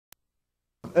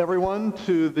everyone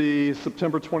to the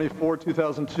September 24,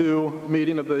 2002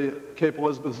 meeting of the Cape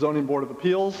Elizabeth Zoning Board of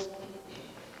Appeals.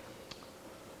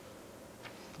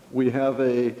 We have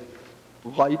a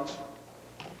light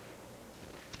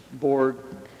board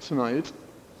tonight.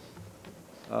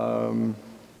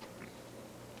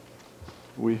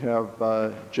 We have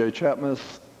Jay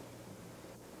Chapmas,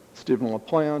 Stephen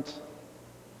LaPlante,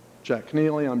 Jack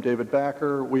Keneally. I'm David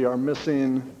Backer. We are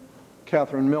missing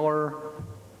Catherine Miller,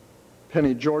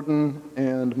 Penny Jordan,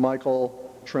 and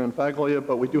Michael Tranfaglia,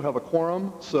 but we do have a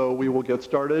quorum, so we will get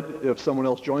started. If someone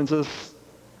else joins us,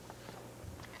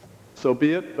 so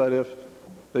be it, but if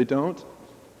they don't,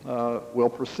 we'll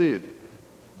proceed.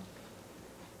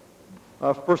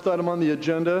 First item on the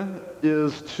agenda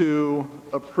is to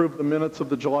approve the minutes of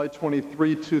the July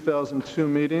 23, 2002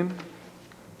 meeting.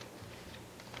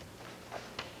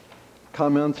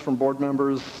 Comments from board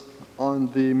members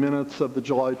on the minutes of the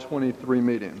July 23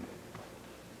 meeting.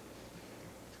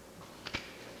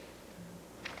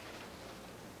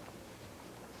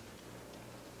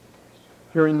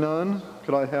 Hearing none,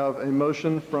 could I have a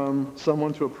motion from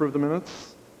someone to approve the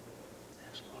minutes?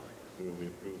 We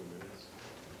approve the minutes.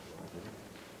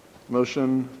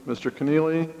 Motion, Mr.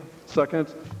 Keneally. Second.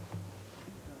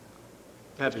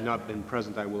 Having not been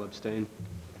present, I will abstain.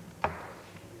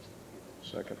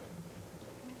 Second.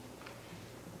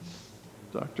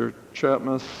 Dr.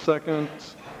 Chapman, second.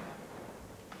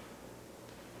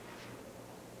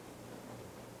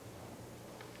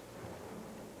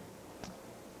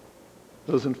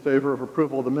 Those in favor of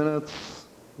approval of the minutes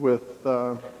with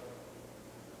Mr.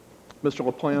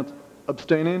 LaPlante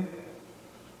abstaining?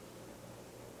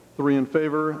 3 in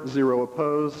favor, 0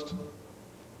 opposed.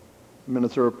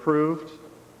 Minutes are approved.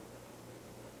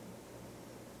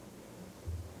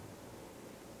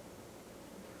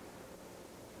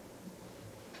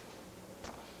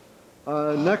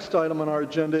 Next item on our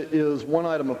agenda is one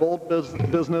item of old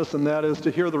business, and that is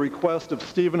to hear the request of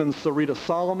Stephen and Sarita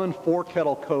Solomon, 4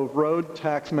 Kettle Cove Road,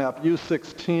 tax map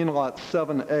U16, lot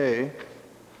 7A,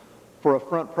 for a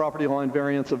front property line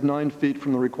variance of 9 feet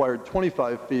from the required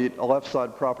 25 feet, a left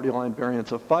side property line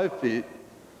variance of 5 feet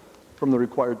from the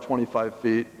required 25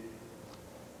 feet,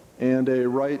 and a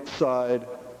right side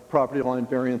property line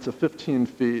variance of 15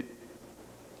 feet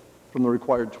from the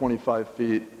required 25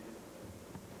 feet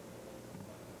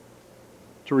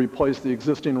to replace the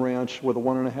existing ranch with a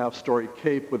 1.5-story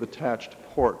cape with attached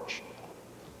porch.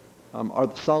 Are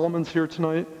the Solomons here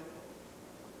tonight?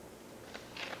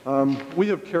 We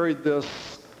have carried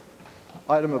this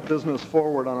item of business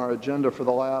forward on our agenda for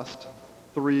the last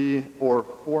 3 or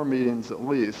 4 meetings at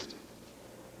least.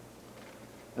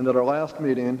 And at our last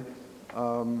meeting,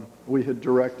 we had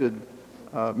directed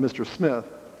Mr. Smith,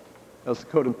 as the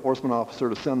code enforcement officer,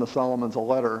 to send the Solomons a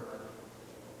letter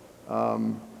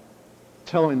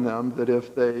telling them that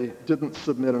if they didn't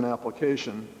submit an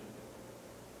application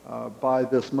by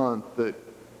this month, that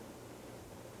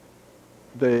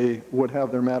they would have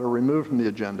their matter removed from the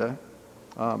agenda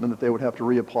and that they would have to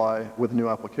reapply with a new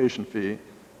application fee.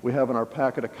 We have in our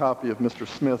packet a copy of Mr.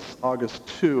 Smith's August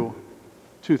 2,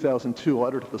 2002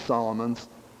 letter to the Solomons.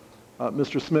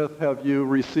 Mr. Smith, have you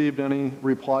received any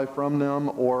reply from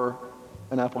them or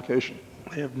an application?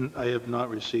 I have not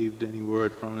received any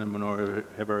word from them, nor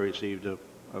have I received a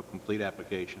complete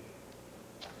application.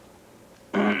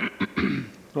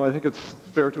 Well, I think it's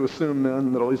fair to assume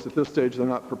then that at least at this stage they're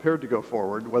not prepared to go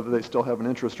forward. Whether they still have an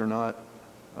interest or not,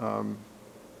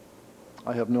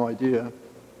 I have no idea.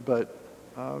 But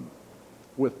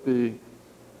with the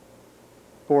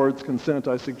board's consent,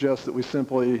 I suggest that we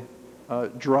simply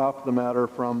drop the matter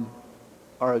from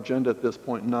our agenda at this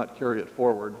point and not carry it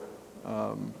forward.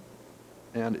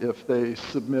 And if they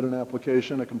submit an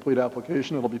application, a complete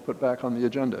application, it'll be put back on the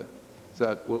agenda. Is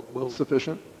that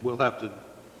sufficient? We'll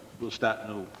start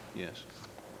new, yes.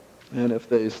 And if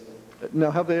they,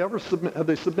 now have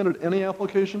they submitted any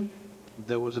application?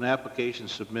 There was an application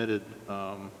submitted,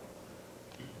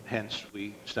 hence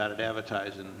we started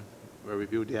advertising. We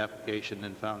reviewed the application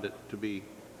and found it to be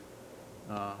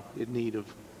in need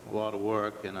of a lot of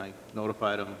work, and I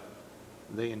notified them.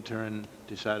 They in turn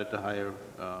decided to hire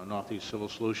Northeast Civil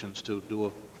Solutions to do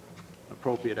an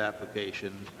appropriate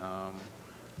application.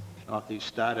 Northeast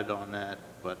started on that,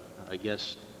 but I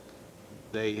guess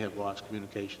they have lost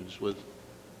communications with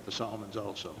the Solomons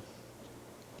also.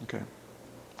 Okay.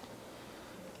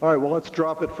 All right, well, let's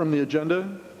drop it from the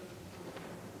agenda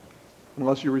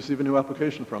unless you receive a new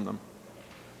application from them.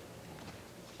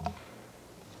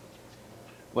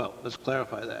 Well, let's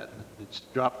clarify that. It's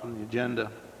dropped from the agenda,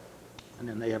 and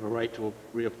then they have a right to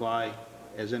reapply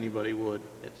as anybody would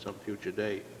at some future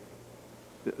date.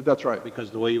 That's right.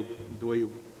 Because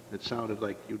it sounded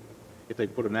like if they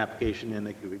put an application in,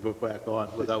 they could be put back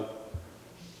on without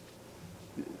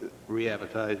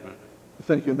re-advertisement.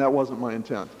 Thank you, and that wasn't my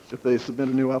intent. If they submit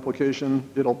a new application,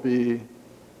 it'll be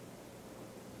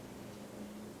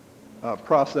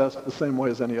processed the same way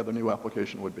as any other new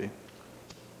application would be.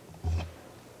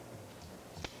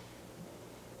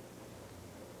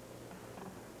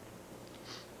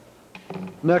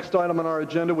 Next item on our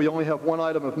agenda, we only have one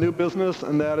item of new business,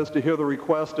 and that is to hear the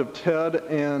request of Ted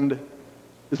and,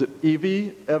 is it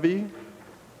Evie?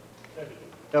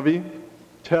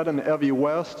 Ted and Evie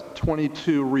West,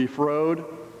 22 Reef Road,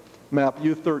 map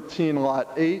U13, lot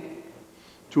 8,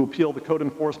 to appeal the code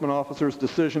enforcement officer's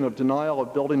decision of denial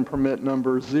of building permit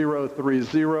number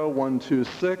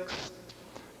bza20020924,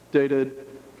 dated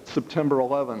September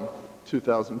 11,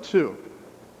 2002.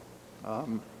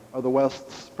 Are the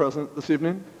Wests present this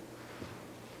evening?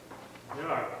 They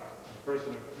are.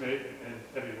 Person of me and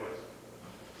Evie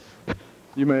West.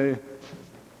 You may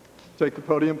take the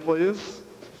podium, please.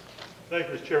 Thank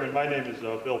you, Mr. Chairman. My name is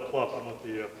Bill Pluff. I'm with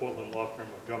the Portland law firm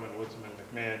of Gumman, Woodson, and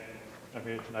McMahon. I'm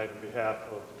here tonight on behalf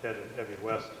of Ted and Evie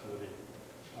West, who are the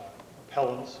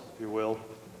appellants, if you will.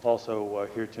 Also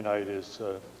here tonight is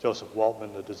Joseph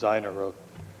Waltman, the designer of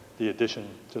the addition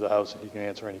to the house, and he can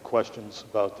answer any questions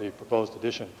about the proposed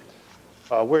addition.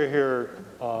 We're here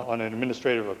on an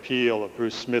administrative appeal of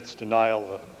Bruce Smith's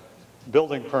denial of a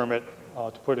building permit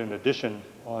to put an addition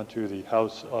onto the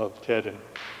house of Ted and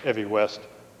Evie West.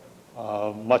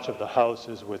 Much of the house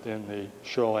is within the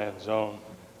shoreline zone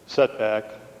setback.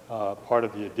 Part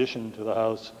of the addition to the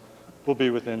house will be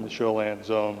within the shoreline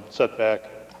zone setback.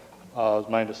 It's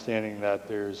my understanding that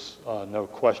there's no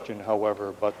question,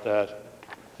 however, but that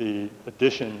the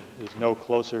addition is no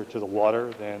closer to the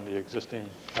water than the existing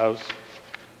house.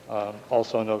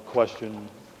 Also no question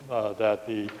that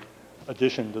the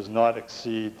addition does not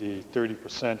exceed the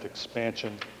 30%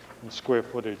 expansion in square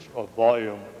footage of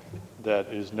volume that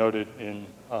is noted in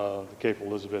the Cape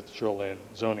Elizabeth Shoreland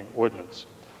Zoning Ordinance.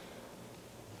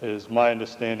 It is my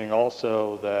understanding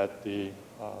also that the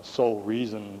sole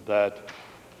reason that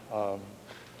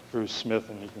Bruce Smith,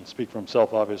 and he can speak for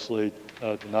himself obviously,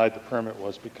 denied the permit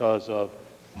was because of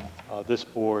this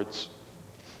board's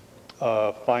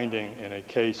finding in a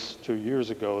case 2 years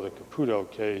ago, the Caputo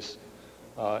case,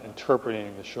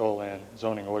 interpreting the Shoreland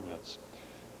Zoning Ordinance.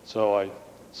 So I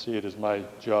see it as my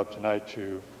job tonight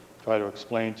to try to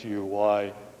explain to you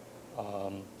why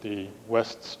the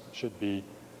Wests should be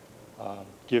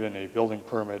given a building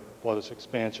permit for this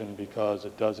expansion, because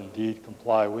it does indeed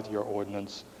comply with your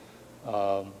ordinance,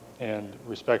 and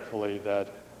respectfully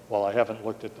that while I haven't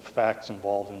looked at the facts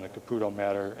involved in the Caputo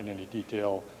matter in any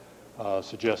detail,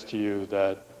 suggest to you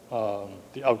that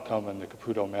the outcome in the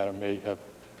Caputo matter may have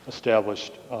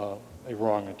established a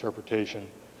wrong interpretation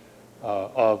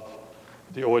of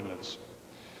the ordinance.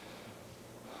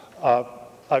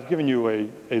 I've given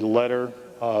you a letter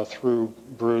through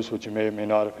Bruce, which you may or may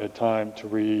not have had time to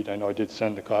read. I know I did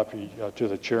send a copy to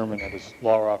the chairman at his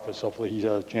law office. Hopefully he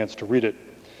has a chance to read it.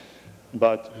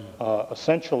 But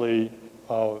essentially,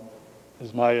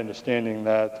 is my understanding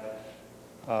that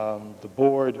the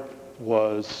board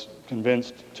was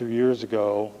convinced 2 years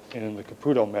ago in the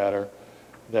Caputo matter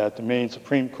that the Maine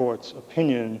Supreme Court's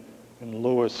opinion in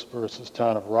Lewis versus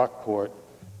Town of Rockport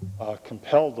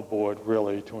compelled the board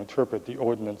really to interpret the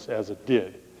ordinance as it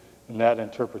did. And that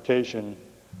interpretation,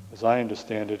 as I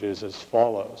understand it, is as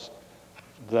follows: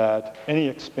 that any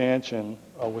expansion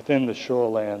within the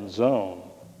shoreland zone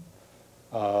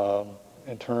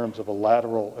in terms of a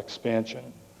lateral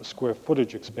expansion, a square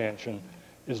footage expansion,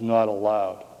 is not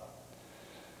allowed.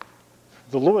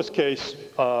 The Lewis case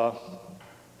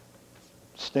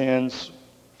stands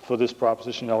for this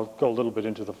proposition. I'll go a little bit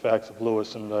into the facts of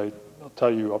Lewis, and I'll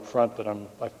tell you up front that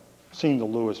I've seen the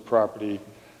Lewis property.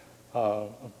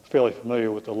 I'm fairly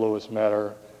familiar with the Lewis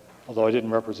matter, although I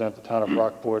didn't represent the town of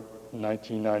Rockport in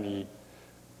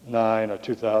 1999 or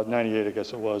 2098, I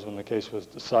guess it was, when the case was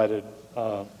decided.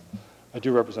 I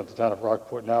do represent the town of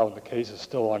Rockport now, and the case is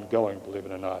still ongoing, believe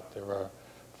it or not. There are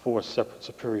 4 separate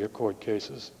Superior Court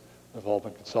cases that have all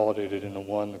been consolidated into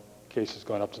one. The case has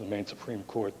gone up to the Maine Supreme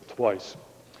Court twice.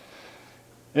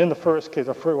 In the first case,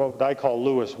 what I call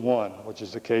Lewis 1, which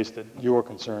is the case that you were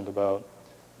concerned about,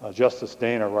 Justice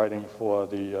Dana, writing for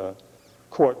the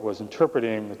court, was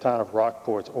interpreting the town of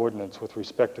Rockport's ordinance with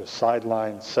respect to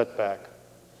sideline setback.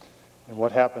 And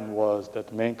what happened was that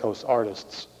the Maine Coast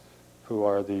artists, who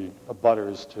are the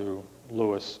abutters to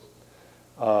Lewis,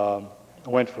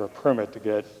 went for a permit to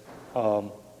get,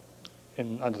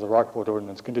 under the Rockport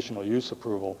ordinance, conditional use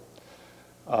approval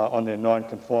on their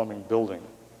non-conforming building.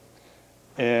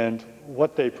 And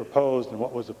what they proposed and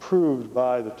what was approved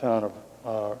by the town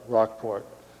of Rockport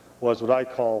was what I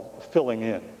call filling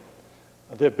in.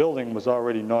 Their building was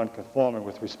already non-conforming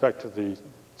with respect to the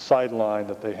sideline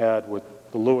that they had with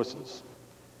the Lewises.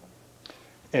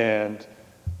 And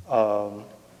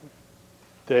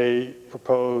they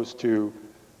proposed to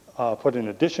put an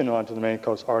addition onto the Maine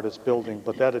Coast Artist building,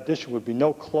 but that addition would be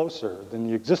no closer than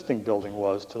the existing building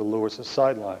was to the Lewis's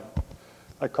sideline.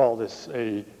 I call this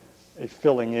a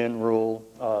filling in rule.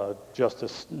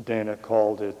 Justice Dana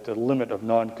called it the limit of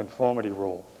nonconformity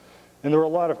rule. And there were a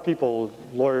lot of people,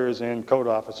 lawyers and code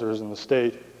officers in the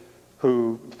state,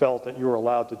 who felt that you were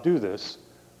allowed to do this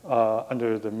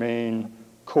under the Maine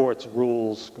court's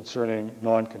rules concerning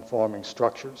nonconforming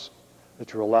structures,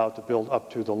 that you're allowed to build up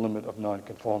to the limit of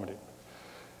nonconformity.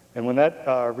 And when that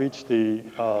reached the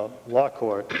law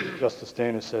court, Justice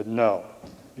Dana said, no,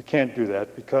 you can't do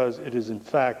that because it is in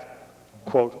fact,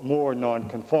 quote, more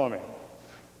nonconforming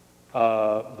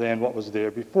than what was there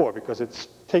before, because it's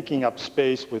taking up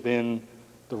space within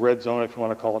the red zone, if you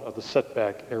want to call it, of the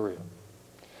setback area.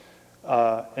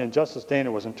 And Justice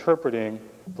Dana was interpreting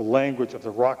the language of the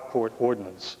Rockport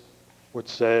Ordinance, which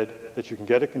said that you can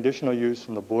get a conditional use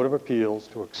from the Board of Appeals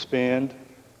to expand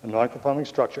a nonconforming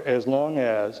structure as long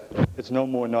as it's no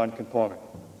more nonconforming.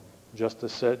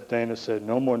 Justice Dana said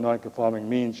no more nonconforming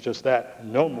means just that,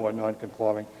 no more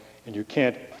nonconforming, and you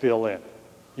can't fill in,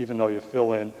 even though your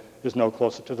fill in is no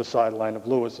closer to the sideline of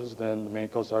Lewis's than the Maine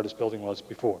Coast Artist building was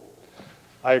before.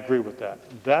 I agree with that.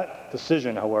 That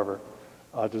decision, however,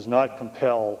 does not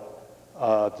compel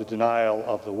the denial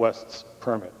of the West's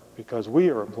permit, because we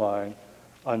are applying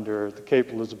under the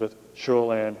Cape Elizabeth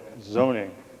Shoreland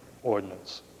Zoning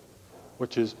Ordinance,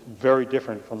 which is very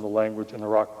different from the language in the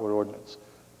Rockport Ordinance.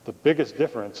 The biggest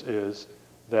difference is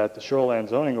that the Shoreland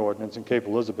Zoning Ordinance in Cape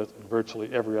Elizabeth and virtually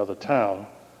every other town,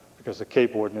 because the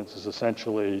Cape Ordinance is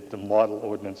essentially the model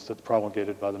ordinance that's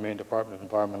promulgated by the Maine Department of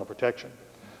Environmental Protection.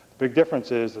 The big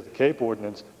difference is that the Cape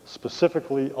Ordinance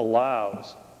specifically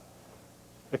allows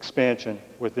expansion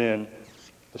within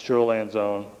the shoreland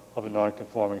zone of a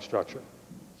non-conforming structure,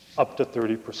 up to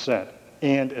 30%,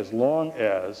 and as long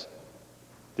as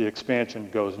the expansion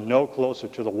goes no closer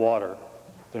to the water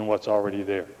than what's already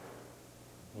there.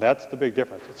 That's the big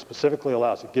difference. It specifically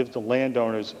allows, it gives the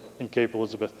landowners in Cape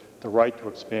Elizabeth the right to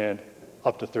expand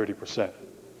up to 30%.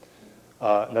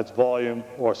 And that's volume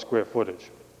or square footage.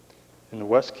 In the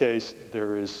West case,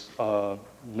 there is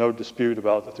no dispute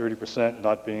about the 30%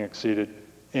 not being exceeded,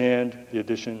 and the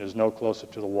addition is no closer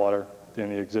to the water than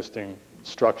the existing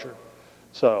structure.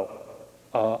 So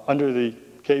under the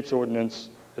Cape's ordinance,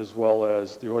 as well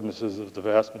as the ordinances of the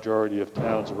vast majority of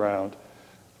towns around,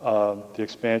 the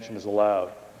expansion is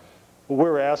allowed. What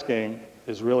we're asking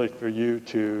is really for you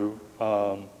to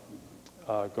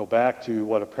go back to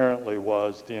what apparently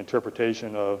was the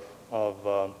interpretation of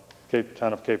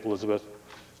town of Cape Elizabeth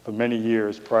for many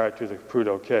years prior to the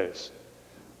Caputo case.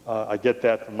 I get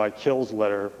that from Mike Hill's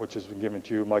letter, which has been given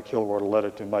to you. Mike Hill wrote a letter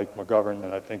to Mike McGovern,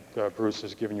 and I think Bruce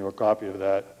has given you a copy of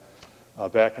that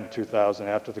back in 2000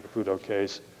 after the Caputo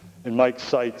case. And Mike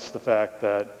cites the fact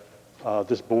that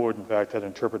this board, in fact, had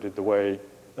interpreted the way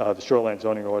the Shoreland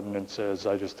Zoning Ordinance, as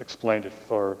I just explained it,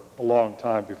 for a long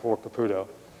time before Caputo.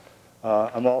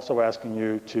 I'm also asking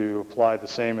you to apply the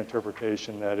same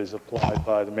interpretation that is applied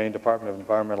by the Maine Department of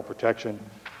Environmental Protection.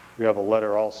 We have a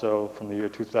letter also from the year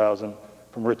 2000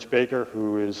 from Rich Baker,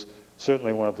 who is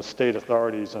certainly one of the state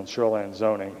authorities on shoreland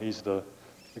zoning. He's the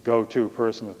go-to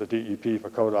person at the DEP for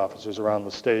code officers around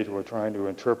the state who are trying to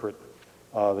interpret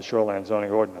the Shoreland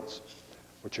Zoning Ordinance,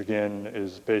 which again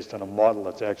is based on a model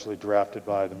that's actually drafted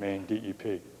by the Maine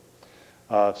DEP.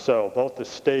 So both the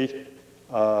state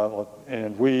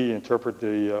and we interpret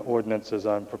the ordinance as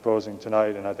I'm proposing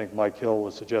tonight, and I think Mike Hill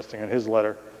was suggesting in his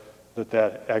letter that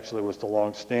that actually was the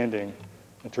long-standing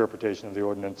interpretation of the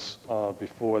ordinance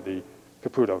before the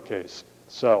Caputo case.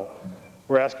 So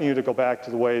we're asking you to go back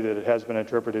to the way that it has been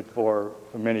interpreted for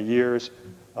many years.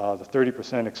 The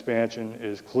 30% expansion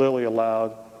is clearly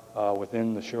allowed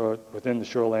within the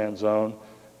shoreland zone,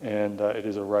 and it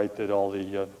is a right that all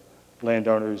the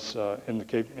landowners in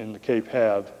the Cape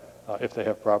have if they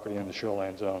have property in the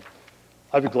shoreland zone.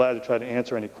 I'd be glad to try to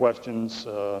answer any questions.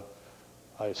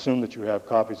 I assume that you have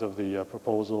copies of the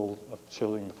proposal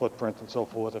showing the footprint and so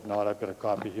forth. If not, I've got a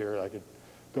copy here I could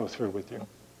go through with you.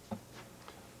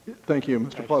 Thank you,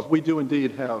 Mr. Pluff. We do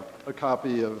indeed have a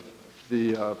copy of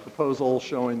the proposal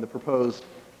showing the proposed,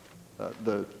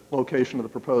 the location of the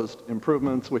proposed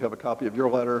improvements. We have a copy of your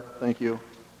letter. Thank you.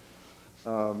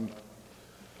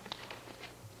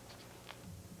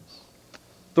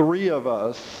 Three of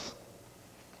us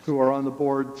who are on the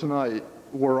board tonight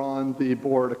were on the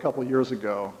board a couple years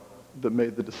ago that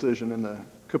made the decision in the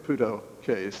Caputo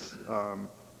case.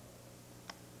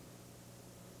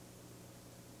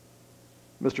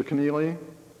 Mr. Keneally,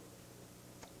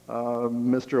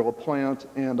 Mr. LaPlante,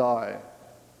 and I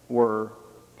were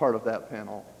part of that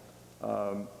panel.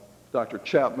 Dr.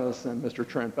 Chapmas and Mr.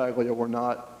 Tranfaglia were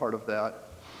not part of that.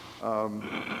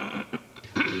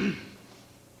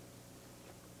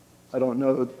 I don't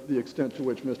know the extent to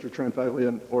which Mr.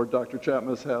 Tranfaglia or Dr.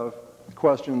 Chapmas have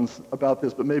questions about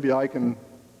this, but maybe I can,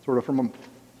 sort of from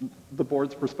the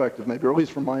board's perspective, maybe, or at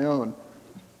least from my own,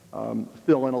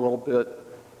 fill in a little bit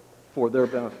for their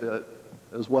benefit,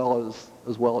 as well as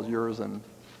yours and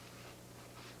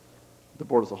the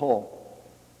board as a whole.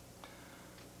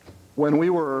 When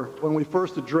we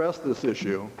first addressed this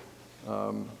issue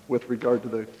with regard to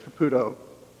the Caputo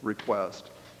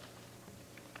request,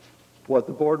 what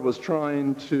the board was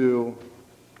trying to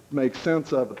make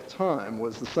sense of at the time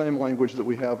was the same language that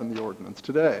we have in the ordinance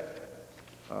today.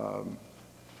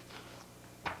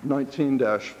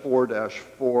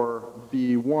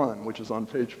 19-4-4B1, which is on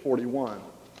page 41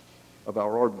 of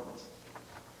our ordinance.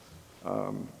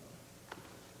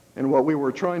 And what we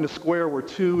were trying to square were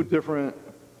two different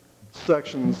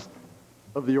sections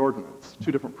of the ordinance,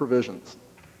 two different provisions.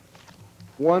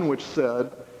 One which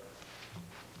said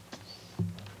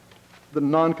the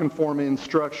nonconforming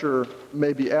structure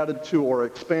may be added to or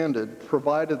expanded,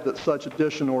 provided that such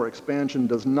addition or expansion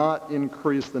does not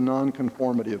increase the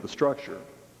nonconformity of the structure,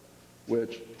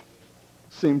 which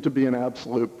seemed to be an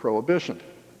absolute prohibition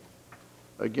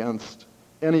against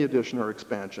any addition or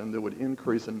expansion that would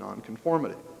increase in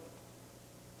nonconformity.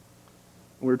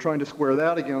 We were trying to square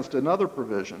that against another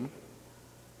provision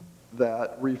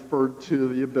that referred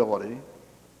to the ability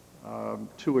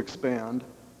to expand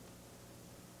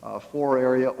floor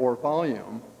area or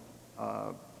volume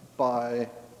by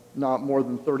not more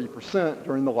than 30%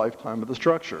 during the lifetime of the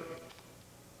structure.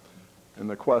 And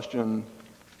the question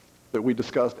that we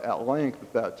discussed at length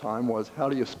at that time was, how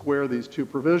do you square these two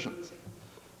provisions?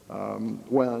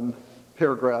 When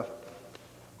paragraph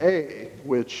A,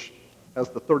 which has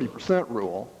the 30%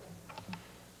 rule,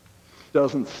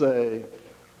 doesn't say,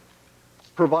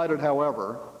 provided,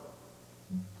 however,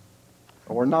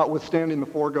 or notwithstanding the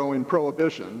foregoing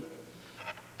prohibition,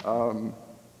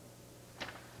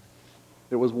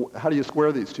 it was, how do you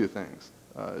square these two things?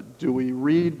 Do we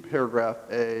read paragraph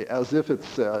A as if it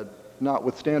said,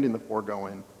 notwithstanding the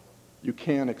foregoing, you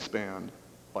can expand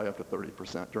by up to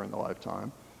 30% during the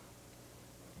lifetime?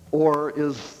 Or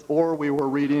we were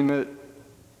reading it,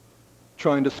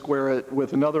 trying to square it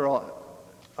with another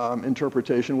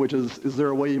interpretation, which is there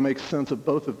a way you make sense of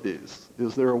both of these?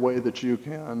 Is there a way that you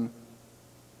can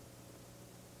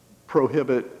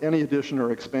prohibit any addition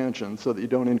or expansion so that you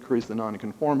don't increase the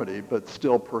nonconformity, but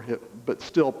still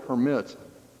permit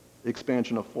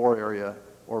expansion of floor area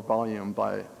or volume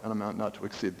by an amount not to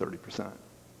exceed 30%?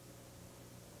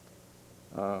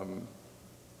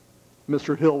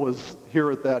 Mr. Hill was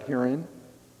here at that hearing,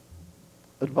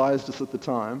 advised us at the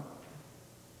time.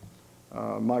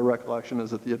 My recollection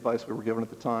is that the advice we were given at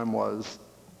the time was,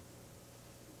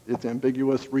 it's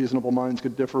ambiguous, reasonable minds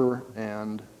could differ,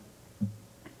 and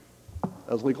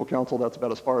as legal counsel, that's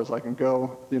about as far as I can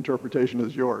go. The interpretation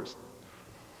is yours.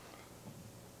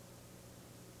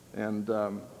 And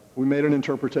we made an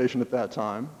interpretation at that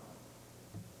time.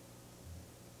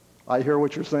 I hear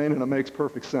what you're saying, and it makes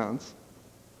perfect sense.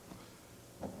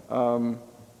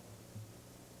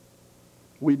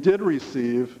 We did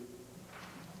receive,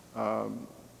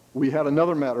 we had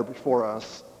another matter before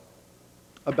us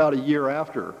about a year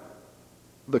after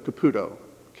the Caputo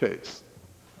case.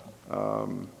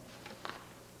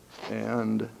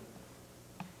 And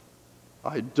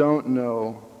I don't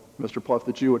know, Mr. Pluff,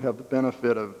 that you would have the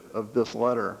benefit of this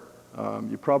letter.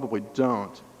 You probably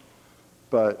don't.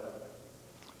 But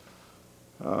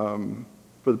for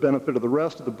the benefit of the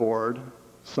rest of the board,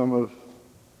 some of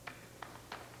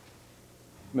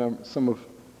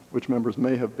which members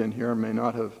may have been here and may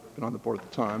not have been on the board at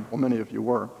the time, well, many of you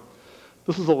were.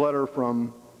 This is a letter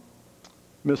from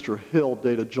Mr. Hill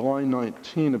dated July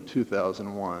 19 of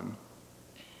 2001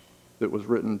 that was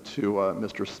written to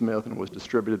Mr. Smith and was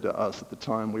distributed to us at the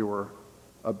time we were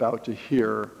about to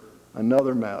hear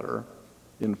another matter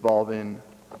involving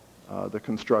the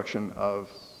construction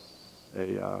of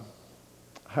a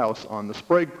house on the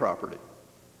Sprague property.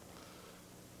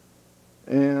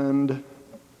 And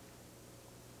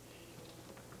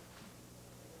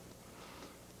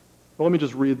well, let me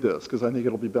just read this, because I think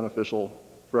it'll be beneficial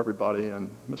for everybody, and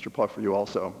Mr. Pluff, for you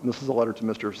also. And this is a letter to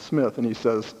Mr. Smith, and he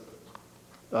says,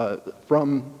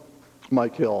 from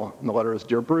Mike Hill. And the letter is,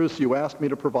 Dear Bruce, you asked me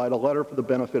to provide a letter for the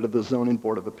benefit of the Zoning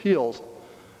Board of Appeals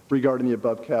regarding the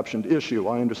above captioned issue.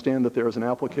 I understand that there is an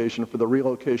application for the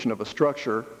relocation of a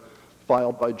structure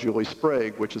filed by Julie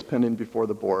Sprague, which is pending before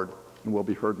the board and will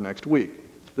be heard next week.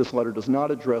 This letter does not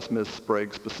address Ms.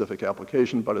 Sprague's specific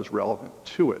application, but is relevant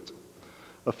to it.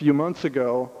 A few months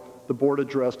ago, the board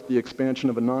addressed the expansion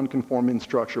of a non-conforming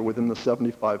structure within the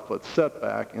 75-foot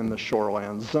setback in the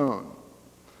shoreland zone.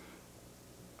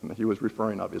 And he was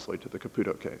referring, obviously, to the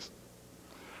Caputo case.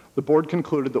 The board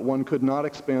concluded that one could not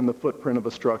expand the footprint of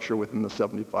a structure within the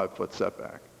 75-foot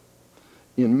setback.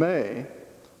 In May,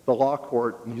 the law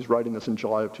court, and he's writing this in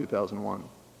July of 2001,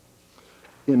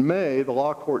 in May, the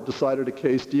law court decided a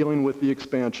case dealing with the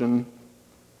expansion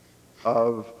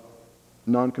of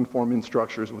non-conforming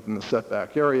structures within the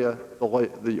setback area,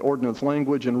 the ordinance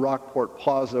language in Rockport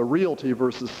Plaza Realty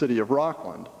versus City of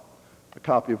Rockland, a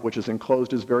copy of which is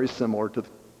enclosed, is very similar to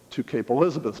Cape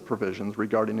Elizabeth's provisions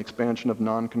regarding expansion of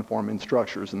non-conforming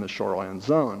structures in the shoreland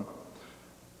zone,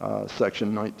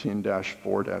 section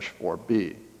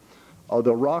 19-4-4B.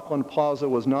 Although Rockland Plaza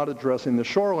was not addressing the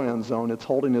shoreland zone, its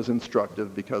holding is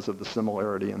instructive because of the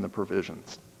similarity in the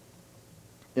provisions.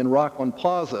 In Rockland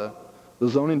Plaza, the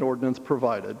zoning ordinance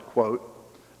provided,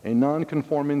 quote, a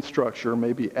non-conforming structure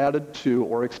may be added to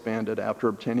or expanded after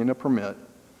obtaining a permit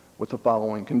with the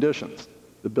following conditions.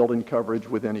 The building coverage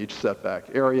within each setback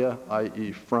area,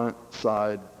 i.e. front,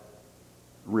 side,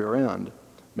 rear end,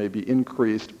 may be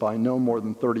increased by no more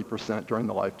than 30% during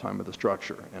the lifetime of the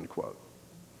structure, end quote.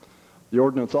 The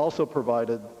ordinance also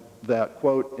provided that,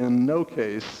 quote, in no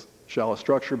case shall a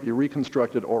structure be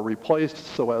reconstructed or replaced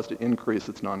so as to increase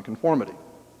its nonconformity,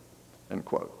 end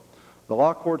quote. The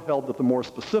law court held that the more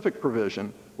specific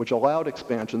provision, which allowed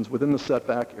expansions within the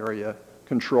setback area,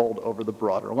 controlled over the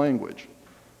broader language.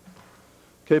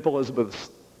 Cape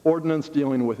Elizabeth's ordinance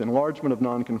dealing with enlargement of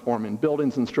nonconforming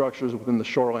buildings and structures within the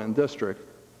shoreland district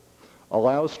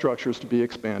allows structures to be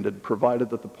expanded provided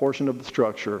that the portion of the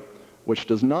structure which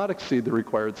does not exceed the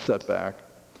required setback,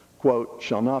 quote,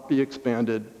 shall not be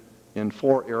expanded in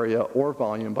floor area or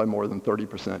volume by more than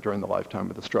 30% during the lifetime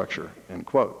of the structure, end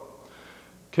quote.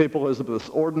 Cape Elizabeth's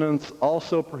ordinance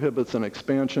also prohibits an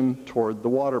expansion toward the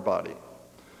water body.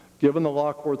 Given the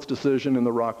law court's decision in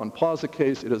the Rockland Plaza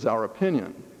case, it is our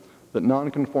opinion that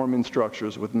nonconforming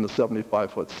structures within the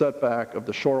 75-foot setback of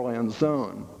the shoreland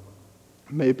zone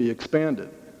may be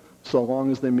expanded so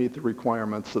long as they meet the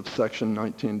requirements of section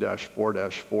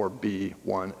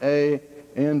 19-4-4B1A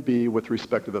and B with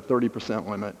respect to the 30%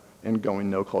 limit and going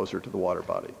no closer to the water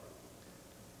body.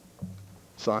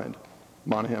 Signed,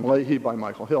 Monahan Leahy by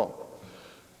Michael Hill.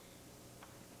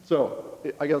 So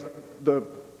I guess the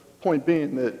point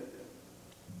being that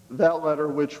that letter,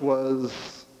 which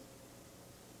was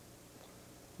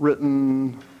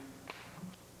written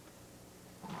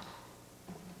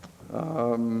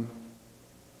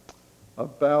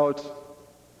about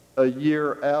a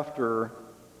year after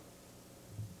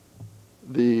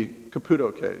the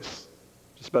Caputo case,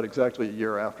 just about exactly a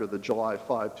year after the July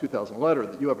 5, 2000 letter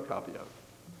that you have a copy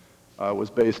of, was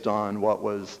based on what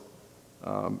was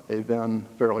a then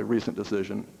fairly recent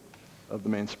decision of the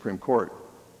Maine Supreme Court.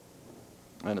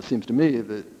 And it seems to me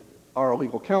that our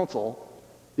legal counsel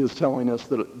is telling us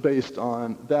that based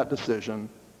on that decision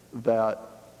that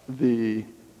he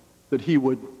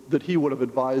would have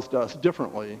advised us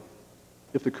differently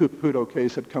if the Caputo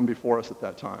case had come before us at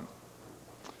that time.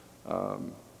 At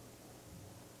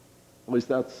least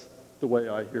that's the way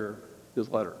I hear his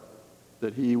letter,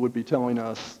 that he would be telling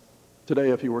us today,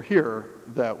 if he were here,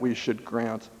 that we should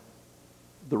grant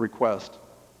the request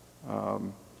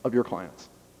of your clients.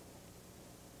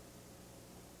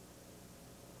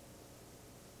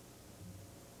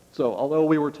 So although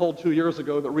we were told 2 years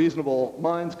ago that reasonable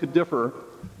minds could differ,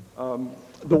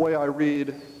 the way I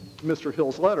read Mr.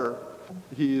 Hill's letter,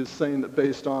 he is saying that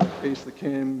based on a case that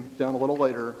came down a little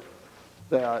later,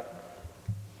 that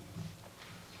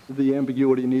the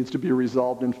ambiguity needs to be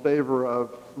resolved in favor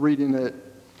of reading the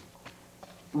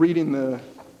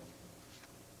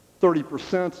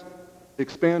 30%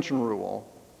 expansion rule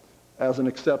as an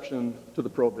exception to the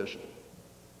prohibition.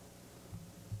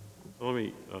 Let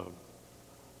me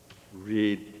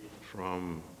read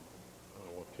from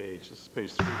what page? This is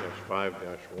page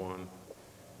 3-5-1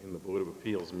 in the Board of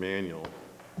Appeals manual,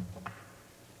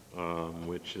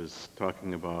 which is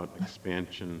talking about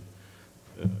expanding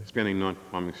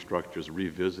non-conforming structures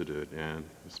revisited, and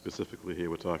specifically here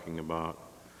we're talking about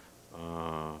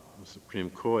the Supreme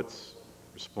Court's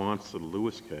response to the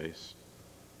Lewis case.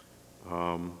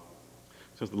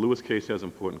 Says the Lewis case has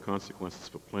important consequences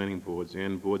for planning boards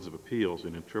and boards of appeals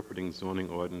in interpreting zoning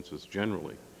ordinances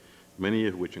generally. many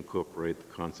of which incorporate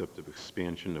the concept of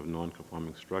expansion of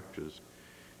non-conforming structures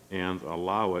and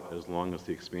allow it as long as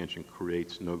the expansion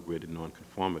creates no greater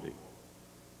nonconformity.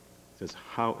 It says,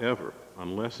 however,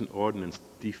 unless an ordinance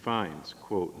defines,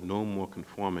 quote, no more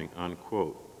conforming,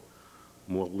 unquote,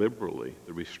 more liberally,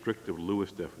 the restrictive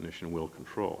Lewis definition will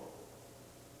control.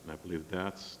 And I believe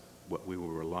that's what we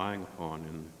were relying upon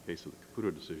in the case of the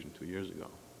Caputo decision 2 years ago.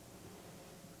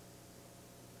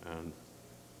 And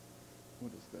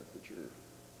What is that that you're...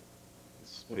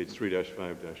 it's page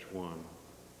 3-5-1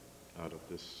 out of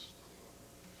this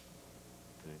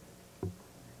thing.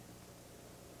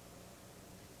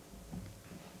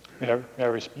 May I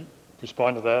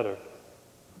respond to that, or?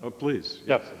 Oh, please.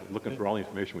 Yeah. Yes. I'm looking for all the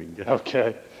information we can get.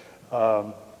 Okay.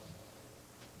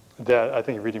 That, I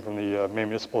think you're reading from the Maine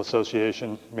Municipal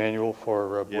Association Manual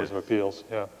for Boards of Yes. Appeals,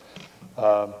 yeah.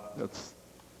 That's...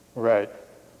 Right.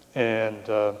 And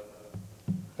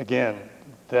again,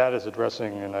 that is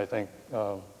addressing, and I think,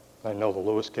 I know the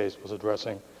Lewis case was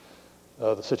addressing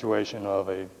the situation of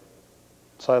a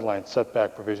sideline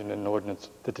setback provision in an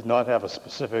ordinance that did not have a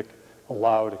specific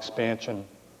allowed expansion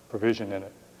provision in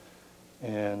it.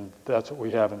 And that's what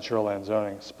we have in shoreline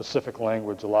zoning, specific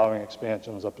language allowing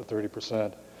expansions up to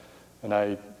 30%. And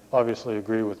I obviously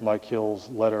agree with Mike Hill's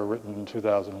letter written in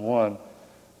 2001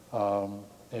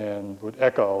 and would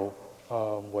echo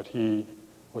what he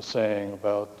was saying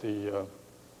about the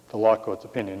law court's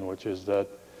opinion, which is that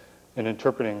in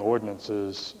interpreting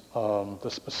ordinances, the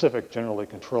specific generally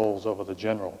controls over the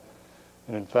general.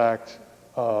 And in fact,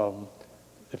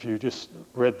 if you just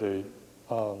read the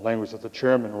language that the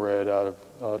chairman read out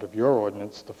of your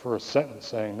ordinance, the first sentence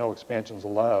saying no expansions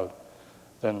allowed,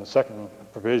 then the second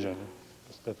provision,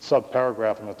 that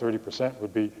subparagraph in the 30%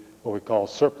 would be what we call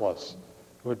surplus.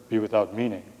 It would be without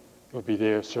meaning. It would be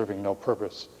there serving no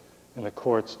purpose. And the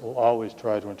courts will always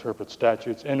try to interpret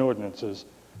statutes and ordinances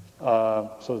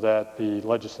so that the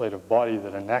legislative body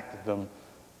that enacted them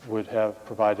would have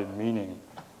provided meaning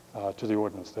to the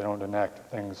ordinance. They don't enact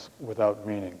things without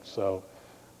meaning. So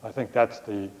I think that's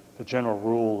the general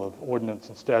rule of ordinance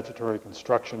and statutory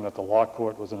construction that the law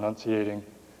court was enunciating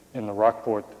in the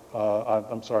Rockport,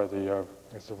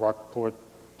 it's the Rockport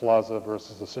Plaza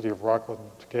versus the City of Rockland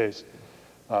case.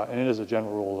 And it is a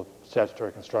general rule of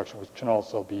statutory construction which can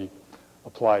also be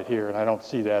applied here. And I don't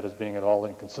see that as being at all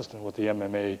inconsistent with the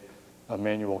MMA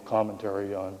manual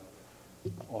commentary on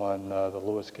the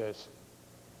Lewis case.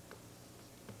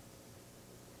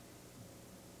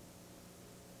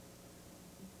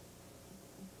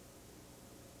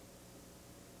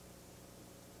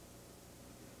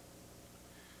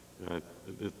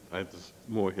 There's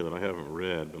more here that I haven't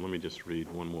read, but let me just read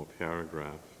one more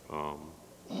paragraph.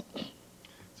 It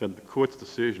said the court's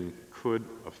decision could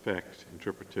affect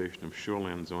interpretation of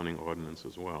shoreland zoning ordinance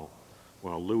as well.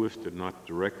 While Lewis did not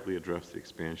directly address the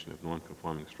expansion of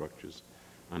non-conforming structures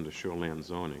under shoreland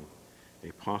zoning,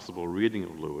 a possible reading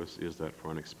of Lewis is that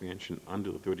for an expansion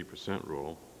under the 30%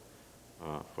 rule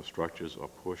for structures or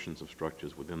portions of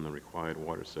structures within the required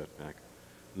water setback,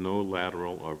 no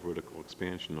lateral or vertical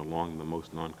expansion along the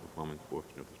most non-conforming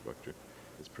portion of the structure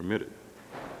is permitted.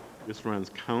 This runs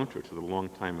counter to the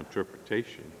long-time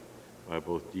interpretation by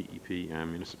both DEP and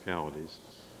municipalities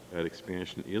that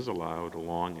expansion is allowed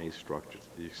along a structure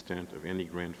to the extent of any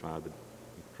grandfathered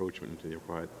encroachment into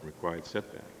the required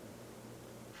setback.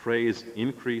 The phrase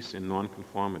increase in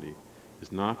nonconformity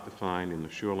is not defined in the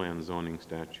shoreland zoning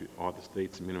statute or the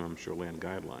state's minimum shoreland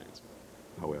guidelines,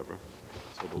 however,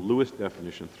 so the Lewis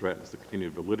definition threatens the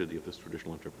continued validity of this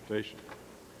traditional interpretation.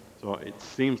 So it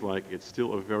seems like it's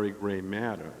still a very gray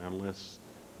matter unless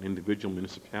an individual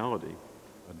municipality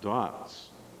adopts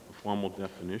a formal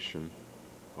definition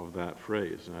of that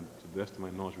phrase. And to the best of my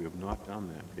knowledge, we have not done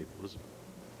that in Cape Elizabeth.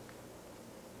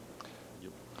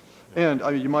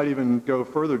 And you might even go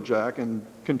further, Jack, and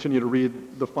continue to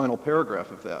read the final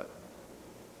paragraph of that.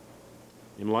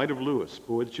 In light of Lewis,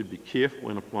 boards should be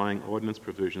careful in applying ordinance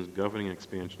provisions governing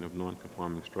expansion of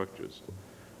non-conforming structures.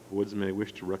 Boards may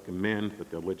wish to recommend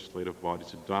that their legislative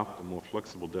bodies adopt a more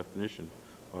flexible definition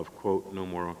of, quote, no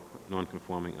more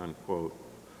non-conforming, unquote,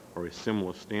 or a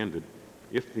similar standard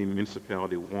if the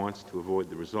municipality wants to avoid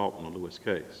the result in the Lewis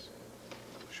case.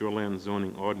 Shoreland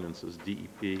zoning ordinances,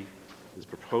 DEP, is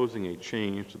proposing a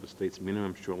change to the state's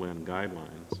minimum shoreland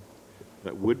guidelines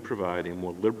that would provide a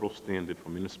more liberal standard for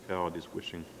municipalities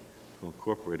wishing to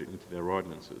incorporate it into their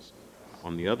ordinances.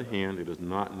 On the other hand, it is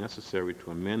not necessary to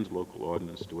amend local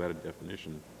ordinance to add a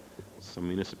definition. Some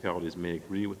municipalities may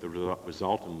agree with the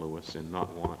result in Lewis and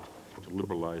not want to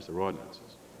liberalize their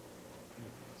ordinances.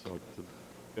 So to the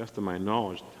best of my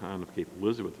knowledge, the town of Cape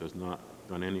Elizabeth has not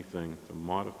done anything to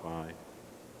modify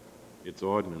its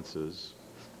ordinances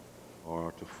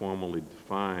or to formally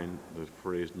define the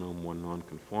phrase no more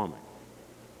non-conforming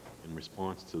in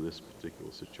response to this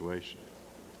particular situation.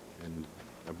 And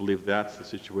I believe that's the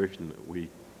situation that we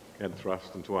had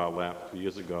thrust into our lap 2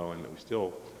 years ago and that we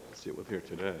still sit with here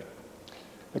today.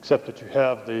 Except that you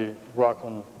have the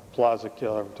Rockland Plaza,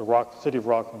 City of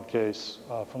Rockland case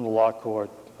from the law court,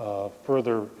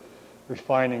 further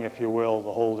refining, if you will,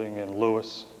 the holding in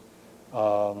Lewis.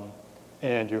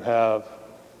 And you have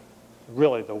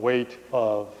really the weight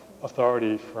of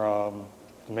authority from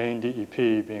the Maine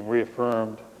DEP being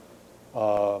reaffirmed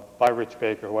by Rich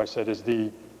Baker, who I said is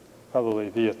probably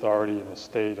the authority in the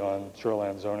state on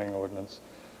shoreline zoning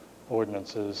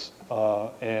ordinances.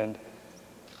 And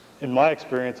in my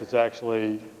experience, it's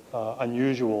actually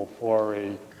unusual for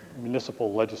a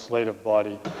municipal legislative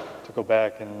body to go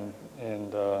back and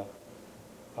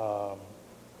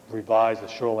revise the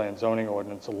shoreline zoning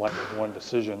ordinance in light of one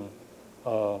decision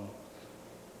from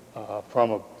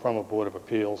a Board of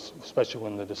Appeals, especially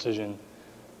when the decision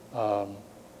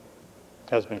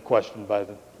has been questioned by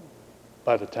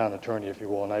the town attorney, if you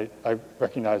will. And I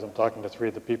recognize I'm talking to three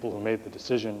of the people who made the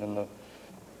decision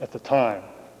at the time.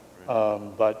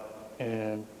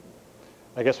 And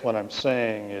I guess what I'm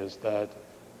saying is that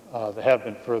there have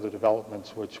been further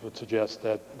developments which would suggest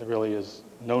that there really is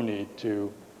no need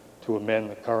to amend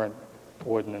the current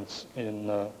ordinance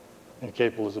in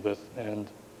Cape Elizabeth. And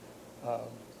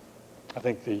I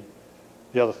think the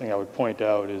other thing I would point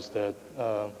out is that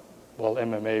while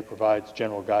MMA provides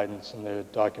general guidance in their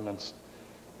documents,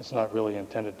 it's not really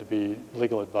intended to be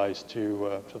legal advice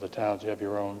to the towns. You have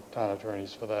your own town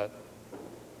attorneys for that.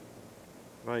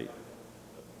 Right.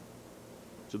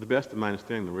 To the best of my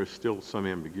understanding, there is still some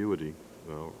ambiguity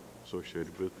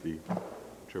associated with the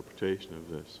interpretation of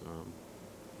this.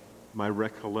 My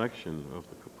recollection of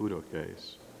the Caputo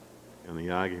case and the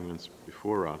arguments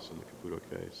before us in the Caputo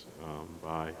case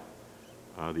by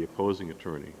the opposing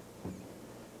attorney,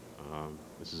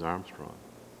 Mrs. Armstrong.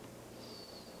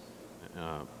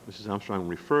 Mrs. Armstrong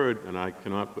referred, and I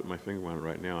cannot put my finger on it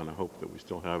right now, and I hope that we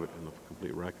still have it in the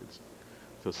complete records,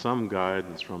 to some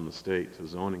guidance from the state to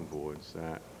zoning boards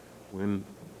that when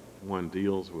one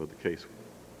deals with the case with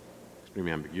extreme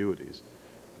ambiguities,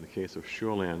 in the case of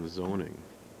shoreland zoning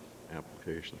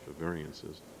application for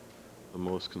variances, the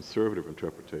most conservative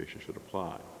interpretation should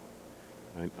apply.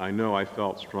 I know I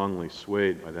felt strongly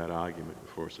swayed by that argument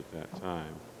before us at that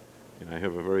time, and I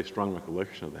have a very strong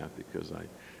recollection of that because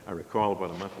I recall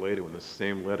about a month later when the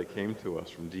same letter came to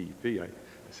us from DEP, I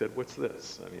said, what's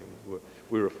this? I mean,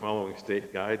 we were following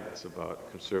state guidance about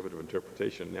conservative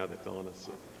interpretation. Now they're telling us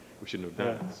we shouldn't have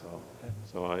done it.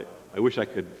 So I wish I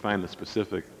could find the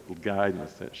specific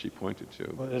guidance that she pointed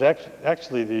to. Well, it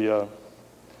actually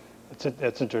it's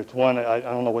interesting. One, I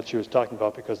don't know what she was talking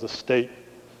about because the state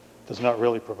does not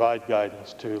really provide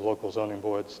guidance to local zoning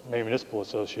boards. Maine Municipal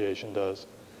Association does.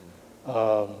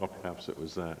 Well, perhaps it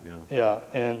was that, yeah. Yeah,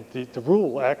 and the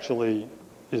rule actually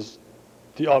is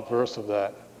the obverse of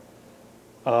that.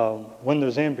 When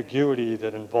there's ambiguity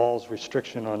that involves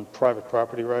restriction on private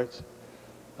property rights,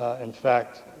 in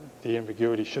fact, the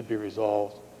ambiguity should be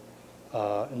resolved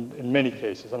in many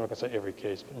cases. I'm not going to say every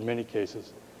case, but in many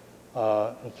cases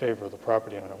in favor of the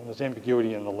property owner. When there's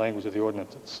ambiguity in the language of the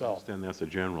ordinance itself. Then that's a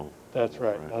general. That's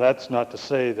right. Now, that's not to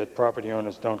say that property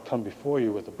owners don't come before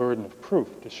you with the burden of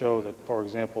proof to show that, for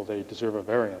example, they deserve a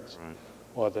variance. Right.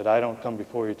 Or that I don't come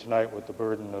before you tonight with the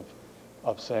burden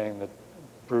of saying that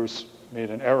Bruce made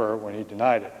an error when he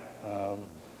denied it.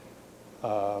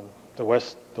 The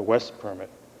West permit.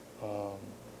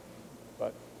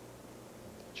 But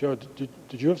Joe, did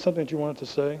you have something that you wanted to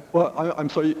say? Well, I'm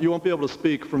sorry, you won't be able to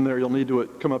speak from there. You'll need to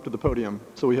come up to the podium,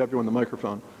 so we have you on the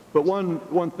microphone. But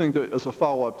one thing as a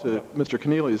follow-up to Mr.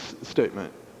 Keneally's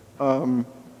statement, our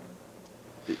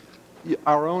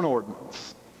own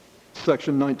ordinance,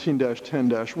 Section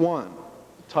 19-10-1,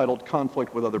 titled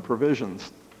Conflict with Other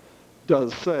Provisions,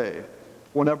 does say,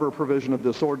 whenever a provision of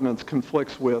this ordinance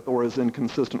conflicts with or is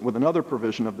inconsistent with another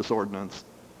provision of this ordinance,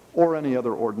 or any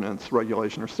other ordinance,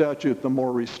 regulation, or statute, the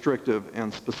more restrictive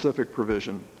and specific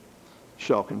provision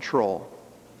shall control.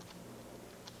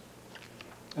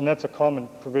 And that's a common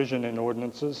provision in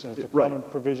ordinances. And it's a Right. common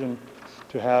provision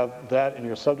to have that in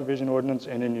your subdivision ordinance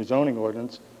and in your zoning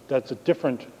ordinance. That's a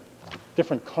different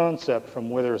concept from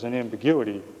where there's an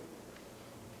ambiguity.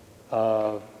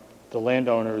 The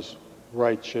landowner's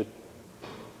rights should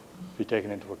be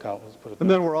taken into account. Let's put it And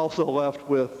that then we're also left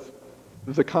with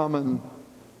the common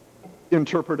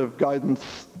interpretive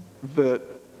guidance that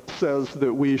says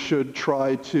that we should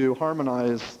try to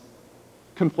harmonize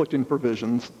conflicting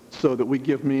provisions so that we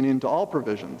give meaning to all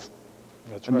provisions.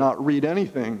 That's and right. not read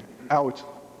anything out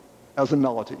as a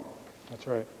nullity. That's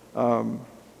right.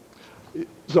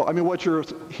 So, I mean, what you're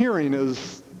hearing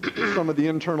is some of the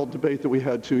internal debate that we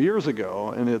had 2 years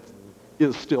ago, and it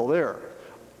is still there.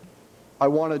 I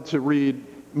wanted to read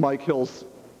Mike Hill's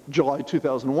July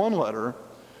 2001 letter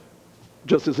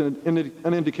just as an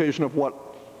indication of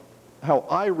how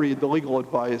I read the legal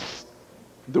advice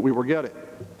that we were getting.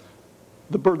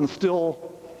 The burden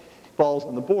still falls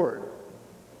on the board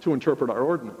to interpret our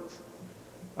ordinance.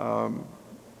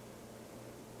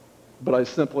 But I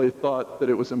simply thought that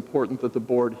it was important that the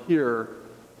board hear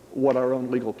what our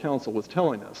own legal counsel was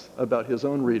telling us about his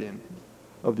own reading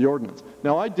of the ordinance.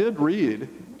 Now, I did read,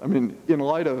 I mean, in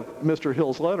light of Mr.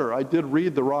 Hill's letter, I did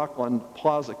read the Rockland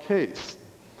Plaza case.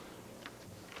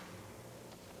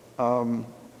 And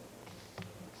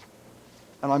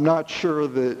I'm not sure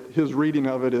that his reading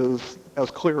of it is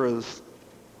as clear as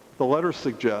the letter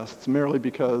suggests, merely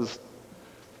because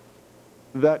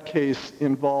that case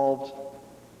involved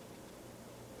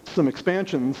some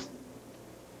expansions,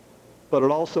 but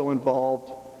it also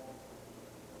involved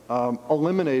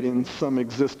eliminating some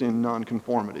existing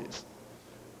nonconformities.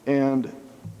 And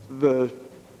the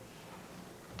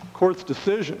court's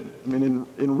decision, I mean,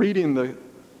 in reading the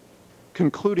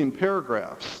concluding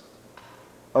paragraphs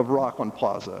of Rockland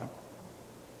Plaza,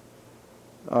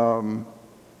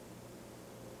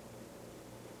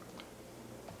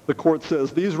 the court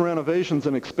says these renovations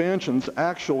and expansions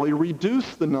actually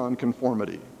reduce the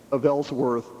nonconformity of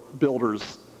Ellsworth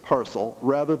Builders' parcel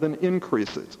rather than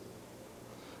increase it.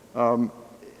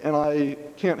 And I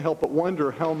can't help but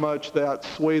wonder how much that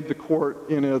swayed the court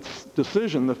in its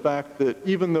decision, the fact that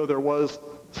even though there was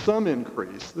some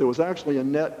increase, there was actually a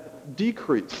net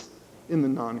decrease in the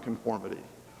nonconformity,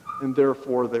 and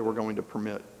therefore they were going to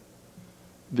permit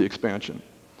the expansion.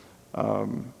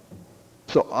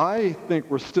 So I think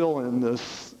we're still in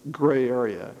this gray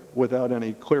area without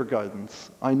any clear guidance.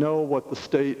 I know what the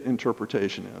state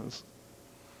interpretation is,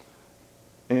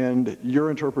 and your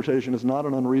interpretation is not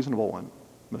an unreasonable one,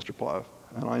 Mr. Plav.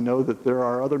 And I know that there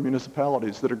are other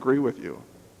municipalities that agree with you.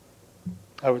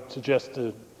 I would suggest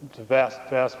the vast,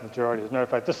 vast majority. As a matter of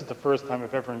fact, this is the first time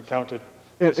I've ever encountered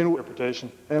this interpretation.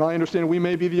 And I understand we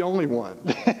may be the only one.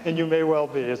 And you may well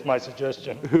be, is my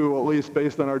suggestion. Who, at least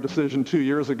based on our decision 2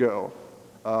 years ago,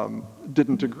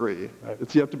 didn't agree. Right.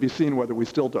 It's yet to be seen whether we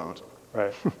still don't.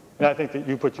 Right. And I think that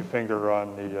you put your finger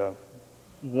on the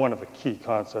one of the key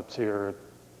concepts here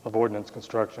of ordinance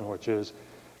construction, which is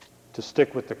to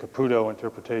stick with the Caputo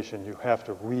interpretation, you have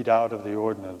to read out of the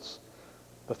ordinance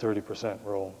the 30%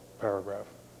 rule paragraph.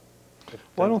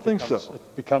 Well, I don't think so.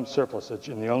 It becomes surplusage,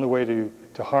 and the only way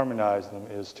to harmonize them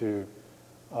is to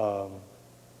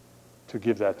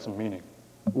give that some meaning.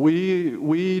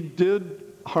 We did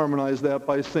harmonize that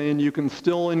by saying you can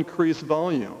still increase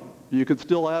volume. You could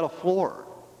still add a floor,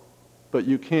 but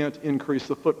you can't increase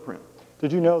the footprint.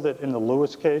 Did you know that in the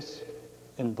Lewis case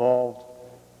involved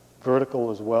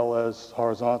vertical as well as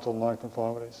horizontal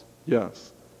nonconformities?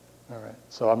 Yes. All right.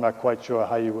 So I'm not quite sure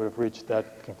how you would have reached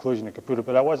that conclusion in Caputo,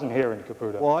 but I wasn't here in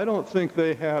Caputo. Well, I don't think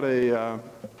they had a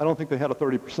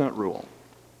 30% rule.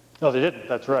 No, they didn't.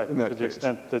 That's right. In that to the case.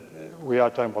 extent that we are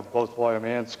talking about both volume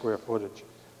and square footage.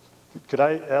 Could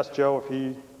I ask Joe if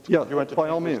he? Yeah, you by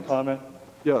all entertain his means. comment?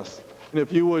 Yes. And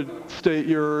if you would state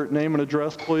your name and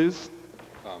address, please.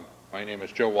 My name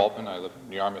is Joe Walton. I live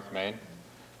in Yarmouth, Maine,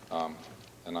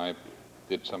 and I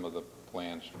did some of the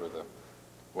plans for the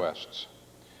Wests.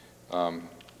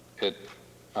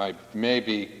 I may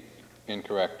be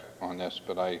incorrect on this,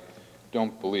 but I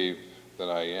don't believe that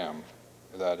I am,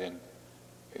 that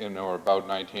in or about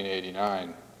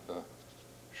 1989, the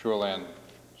shoreland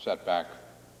setback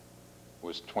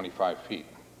was 25 feet,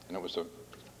 and it was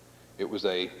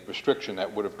a restriction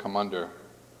that would have come under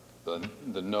the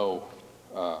no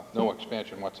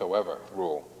expansion whatsoever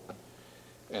rule,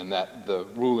 and that the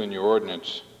rule in your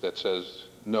ordinance that says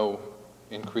no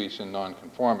increase in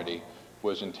nonconformity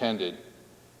was intended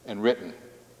and written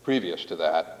previous to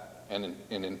that, and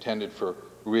intended for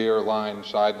rear line,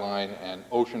 sideline, and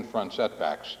oceanfront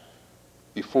setbacks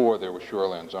before there was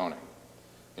shoreland zoning.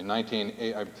 I think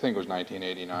it was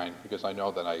 1989, because I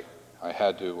know that I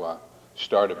had to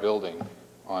start a building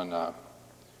on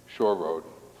Shore Road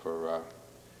for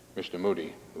Mr.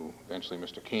 Moody, who eventually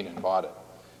Mr. Keenan bought it,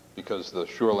 because the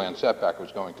shoreland setback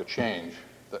was going to change.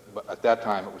 But at that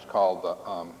time, it was called the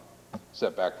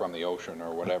setback from the ocean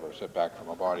or whatever, setback from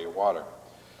a body of water.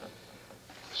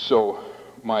 So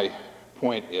my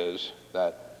point is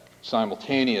that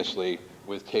simultaneously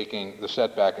with taking the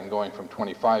setback and going from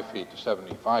 25 feet to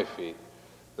 75 feet,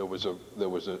 there was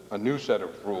a new set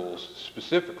of rules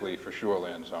specifically for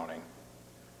shoreland zoning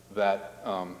that,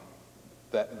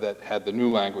 that had the new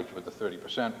language with the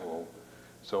 30% rule.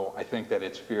 So I think that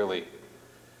it's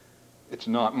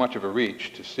not much of a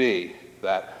reach to see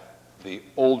that the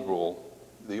old rule,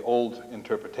 the old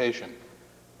interpretation,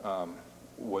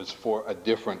 was for a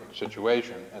different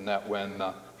situation, and that when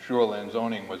shoreline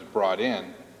zoning was brought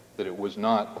in, that it was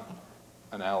not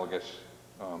analogous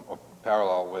or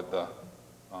parallel with the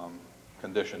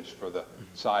conditions for the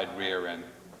side, rear, and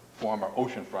former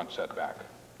oceanfront setback.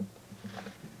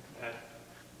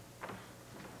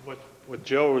 What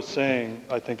Joe was saying,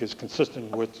 I think, is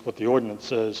consistent with what the ordinance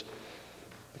says.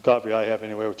 The copy I have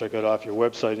anyway, which I got off your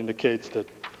website, indicates that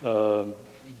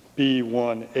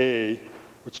B1A,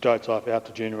 which starts off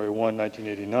after January 1,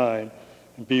 1989,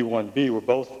 and B1B were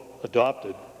both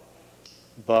adopted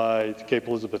by the Cape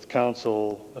Elizabeth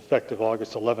Council effective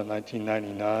August 11,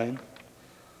 1999.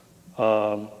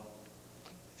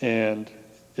 And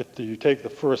if you take the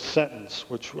first sentence,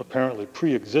 which apparently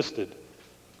pre-existed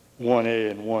 1A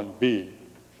and 1B,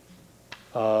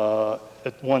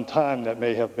 at one time that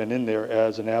may have been in there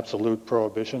as an absolute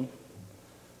prohibition.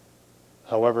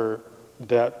 However,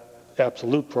 that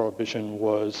absolute prohibition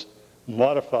was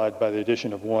modified by the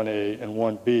addition of 1A and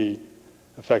 1B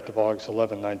effective August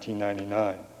 11,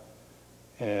 1999.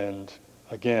 And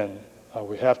again,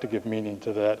 we have to give meaning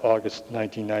to that August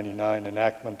 1999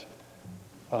 enactment.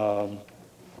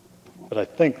 But I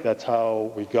think that's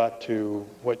how we got to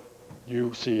what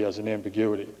you see as an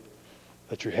ambiguity,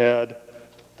 that you had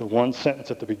the one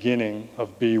sentence at the beginning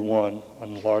of B1,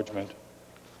 enlargement,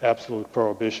 absolute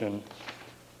prohibition,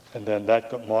 and then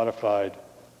that got modified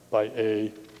by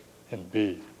A and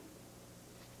B.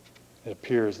 It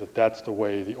appears that that's the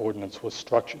way the ordinance was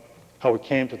structured, how we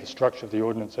came to the structure of the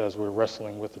ordinance as we're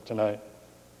wrestling with it tonight.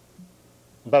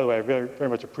 And by the way, I very, very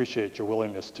much appreciate your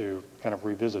willingness to kind of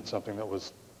revisit something that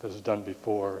was done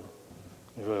before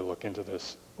and really look into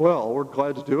this. Well, we're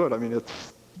glad to do it. I mean,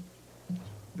 it's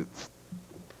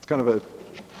kind of a,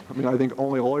 I mean, I think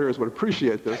only lawyers would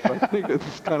appreciate this, but I think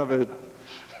it's kind of a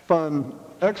fun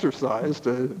exercise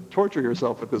to torture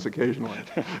yourself with this occasionally.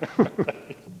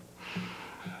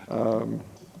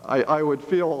 I would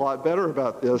feel a lot better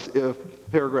about this if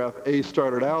paragraph A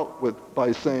started out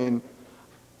by saying,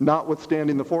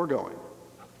 notwithstanding the foregoing.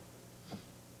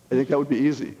 I think that would be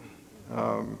easy.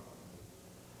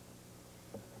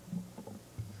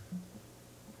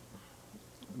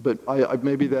 But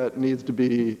maybe that needs to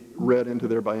be read into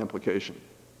there by implication.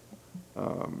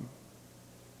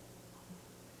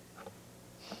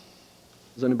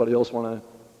 Does anybody else want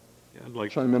to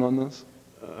chime in on this?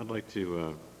 I'd like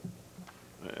to,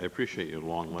 I appreciate your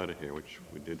long letter here, which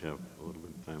we did have a little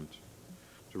bit of time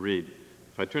to read.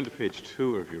 If I turn to page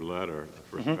 2 of your letter,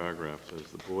 the first paragraph says,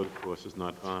 the board, of course, is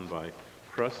not bound by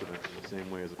precedent in the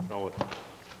same way as appellate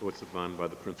courts are bound by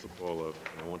the principle of,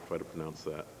 I won't try to pronounce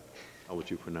that. I'll let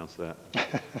you pronounce that.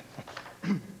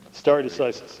 Stare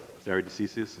decisis. Stare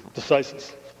decisis?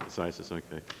 Decisis. Decisis,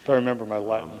 okay. If I remember my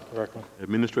Latin correctly.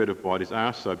 Administrative bodies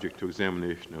are subject to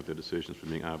examination of their decisions for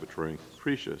being arbitrary and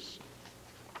capricious.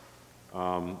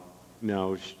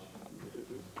 Now,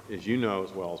 as you know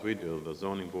as well as we do, the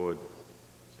zoning board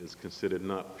is considered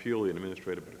not purely an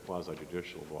administrative but a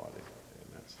quasi-judicial body. And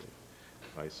that's the,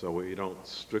 right? So we don't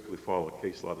strictly follow a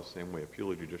case law the same way a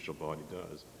purely judicial body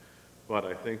does. But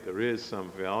I think there is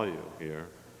some value here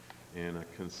in a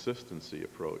consistency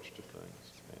approach to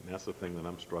things. And that's the thing that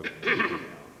I'm struggling with now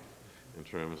in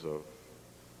terms of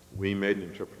we made an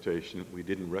interpretation. We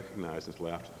didn't recognize until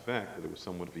after the fact that it was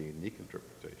somewhat of a unique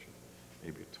interpretation,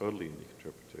 maybe a totally unique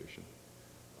interpretation.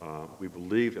 We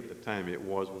believed at the time it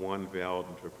was one valid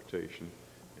interpretation,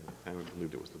 and at the time we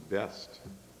believed it was the best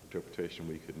interpretation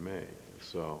we could make. And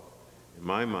so, in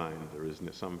my mind, there is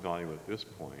some value at this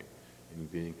point in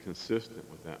being consistent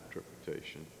with that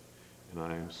interpretation. And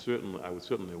I would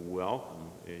certainly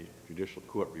welcome a judicial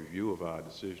court review of our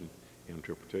decision and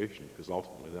interpretation, because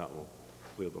ultimately that will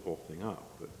clear the whole thing up.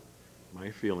 But my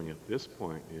feeling at this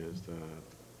point is that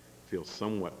I feel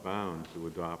somewhat bound to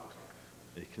adopt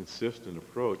a consistent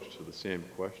approach to the same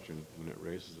question when it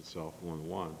raises itself more than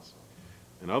once.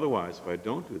 And otherwise, if I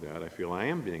don't do that, I feel I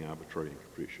am being arbitrary and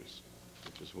capricious,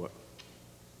 which is what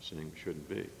I'm saying we shouldn't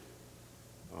be.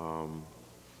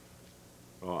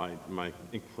 Well, my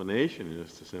inclination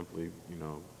is to simply,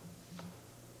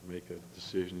 make a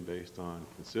decision based on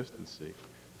consistency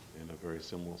in a very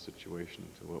similar situation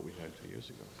to what we had 2 years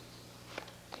ago.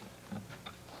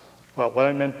 Well, what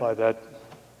I meant by that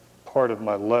part of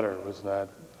my letter was that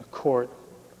a court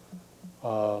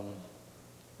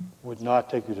would not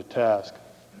take you to task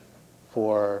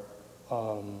for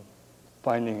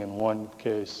finding in one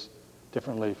case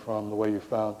differently from the way you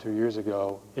found 2 years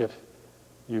ago if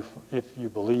you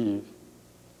believe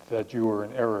that you were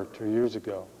in error 2 years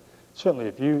ago. Certainly,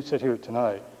 if you sit here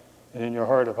tonight and in your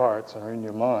heart of hearts or in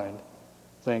your mind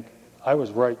think, I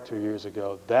was right 2 years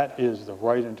ago, that is the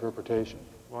right interpretation.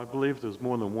 Well, I believe there's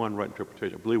more than one right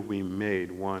interpretation. I believe we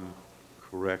made one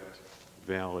correct,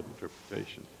 valid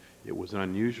interpretation. It was an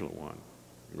unusual one.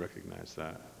 We recognize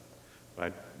that.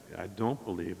 But I don't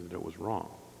believe that it was wrong.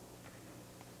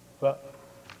 But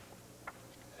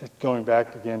going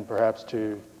back again perhaps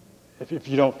to, if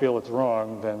you don't feel it's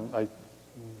wrong,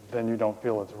 then you don't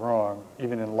feel it's wrong,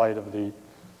 even in light of the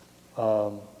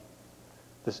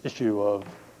this issue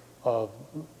of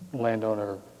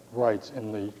landowner rights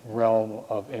in the realm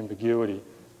of ambiguity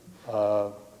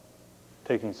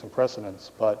taking some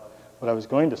precedence. But what I was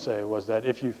going to say was that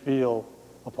if you feel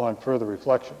upon further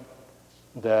reflection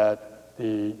that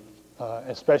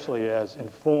especially as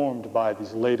informed by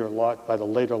the later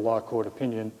law court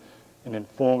opinion and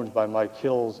informed by Mike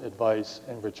Hill's advice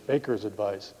and Rich Baker's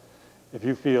advice, if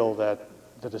you feel that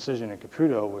the decision in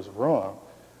Caputo was wrong,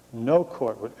 no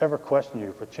court would ever question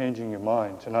you for changing your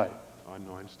mind tonight. I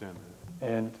know, I understand that.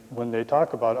 And when they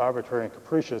talk about arbitrary and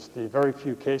capricious, the very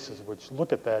few cases which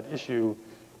look at that issue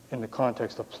in the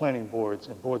context of planning boards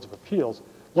and boards of appeals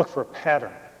look for a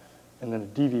pattern and then a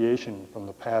deviation from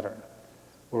the pattern.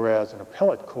 Whereas an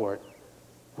appellate court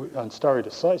on stare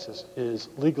decisis is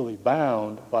legally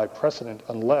bound by precedent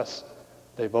unless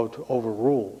they vote to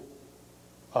overrule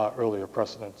earlier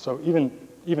precedent. So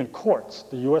even courts,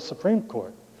 the U.S. Supreme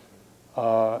Court,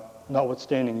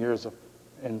 notwithstanding years of,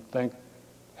 and thank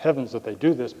heavens that they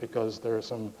do this because there are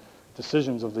some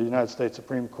decisions of the United States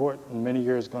Supreme Court in many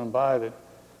years gone by that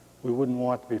we wouldn't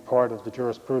want to be part of the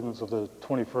jurisprudence of the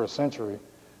 21st century.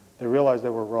 They realize they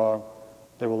were wrong,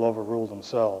 they will overrule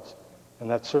themselves. And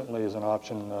that certainly is an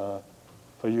option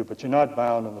for you, but you're not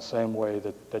bound in the same way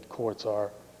that courts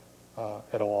are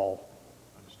at all.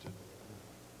 Understood.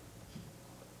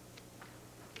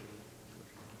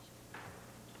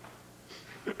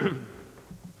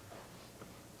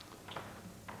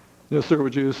 Yes, sir.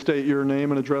 Would you state your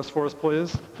name and address for us,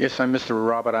 please? Yes, I'm Mr.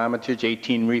 Robert Armitage,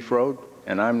 18 Reef Road,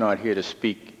 and I'm not here to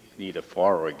speak either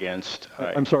for or against.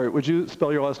 I'm sorry. Would you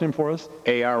spell your last name for us?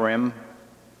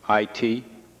 Armitage.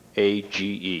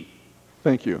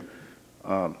 Thank you.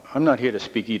 I'm not here to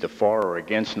speak either for or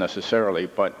against necessarily,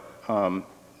 but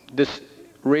this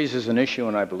raises an issue,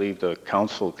 and I believe the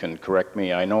council can correct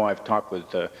me. I know I've talked with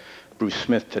Bruce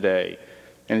Smith today,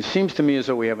 and it seems to me as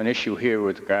though we have an issue here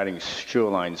regarding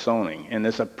shoreline zoning, and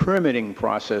there's a permitting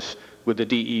process with the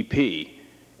DEP,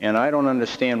 and I don't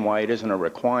understand why it isn't a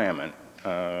requirement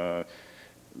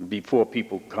before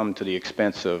people come to the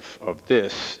expense of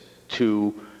this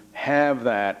to have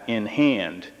that in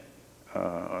hand.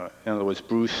 In other words,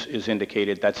 Bruce has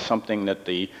indicated that's something that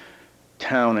the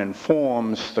town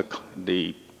informs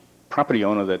the property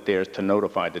owner that they're to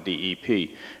notify the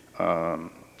DEP.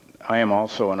 I am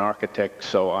also an architect,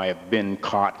 so I have been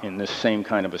caught in this same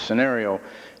kind of a scenario,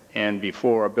 and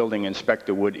before a building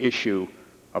inspector would issue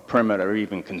a permit or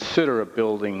even consider a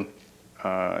building,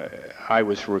 I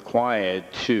was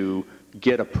required to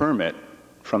get a permit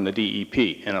from the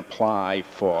DEP and apply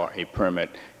for a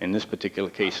permit. In this particular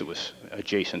case, it was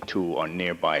adjacent to or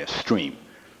nearby a stream.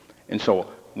 And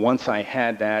so once I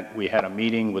had that, we had a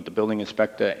meeting with the building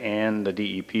inspector and the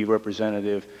DEP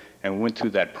representative and went through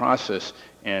that process,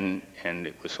 and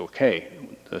it was okay.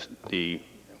 The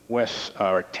Wests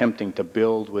are attempting to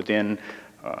build within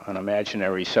an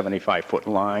imaginary 75-foot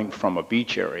line from a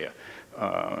beach area.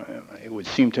 It would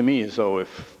seem to me as though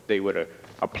if they were to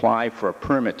apply for a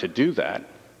permit to do that,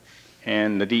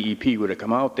 and the DEP were to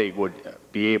come out, they would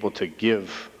be able to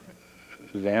give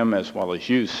them, as well as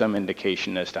you, some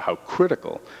indication as to how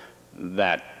critical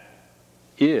that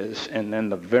is, and then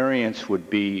the variance would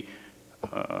be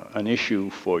an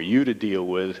issue for you to deal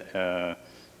with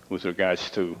regards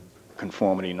to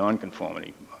conformity,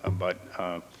 nonconformity. But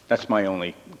that's my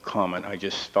only comment. I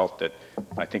just felt that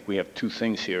I think we have two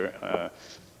things here,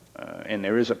 and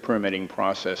there is a permitting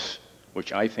process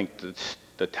which I think that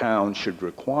the town should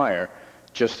require,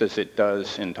 just as it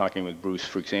does in talking with Bruce,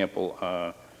 for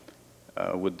example,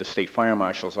 with the State Fire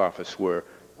Marshal's office, where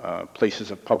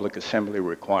places of public assembly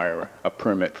require a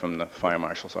permit from the Fire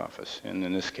Marshal's office. And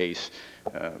in this case,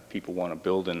 people want to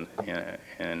build in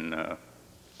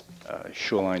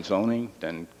shoreline zoning,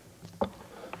 then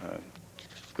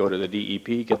go to the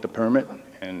DEP, get the permit,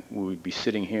 and we would be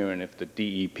sitting here, and if the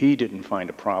DEP didn't find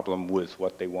a problem with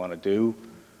what they want to do,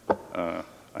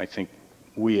 I think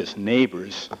we as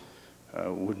neighbors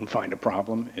wouldn't find a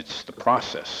problem. It's the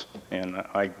process. And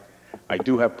I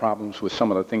do have problems with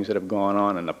some of the things that have gone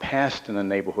on in the past in the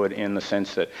neighborhood, in the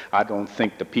sense that I don't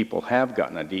think the people have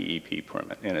gotten a DEP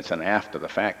permit, and it's an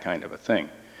after-the-fact kind of a thing.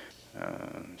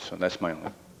 So that's my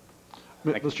only...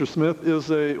 Mr. Smith,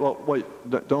 well, wait,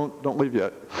 don't leave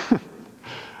yet.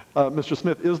 Mr.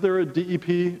 Smith, is there a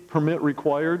DEP permit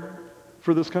required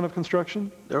for this kind of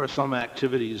construction? There are some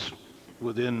activities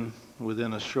within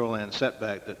a shoreline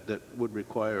setback that would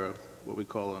require what we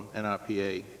call an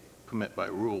NRPA permit by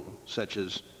rule, such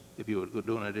as if you were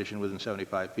doing an addition within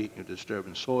 75 feet and you're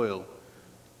disturbing soil,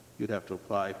 you'd have to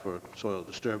apply for a soil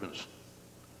disturbance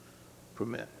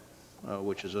permit,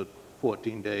 which is a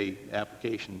 14-day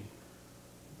application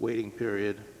waiting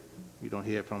period. You don't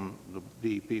hear from the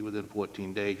DEP within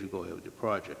 14 days, you go ahead with your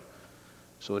project.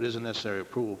 So it isn't necessary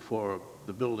approval for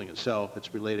the building itself,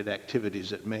 it's related activities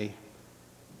that may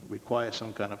require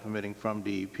some kind of permitting from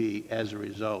DEP as a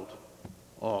result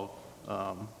of,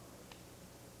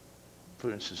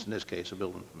 for instance, in this case, a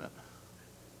building permit.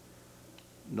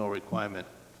 No requirement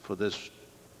for this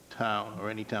town or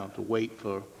any town to wait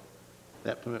for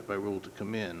that permit by rule to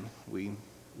come in. We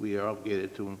are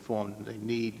obligated to inform them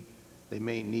they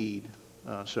may need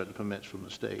certain permits from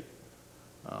the state,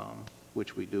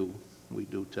 which we do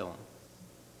tell them.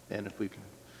 And if we can,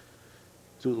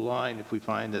 through the line, if we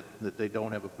find that they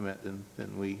don't have a permit,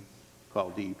 then we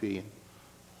call DEP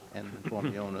and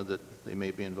inform the owner that they may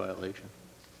be in violation.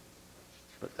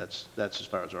 But that's as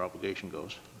far as our obligation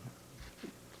goes.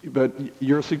 But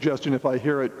your suggestion, if I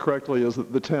hear it correctly, is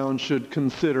that the town should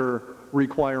consider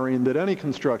requiring that any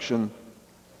construction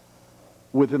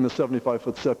within the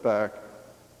 75-foot setback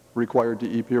require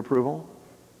DEP approval?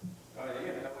 Yeah,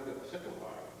 that would simplify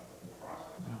the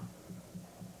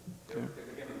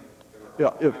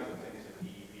process.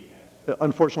 Yeah,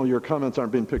 unfortunately, your comments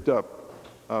aren't being picked up.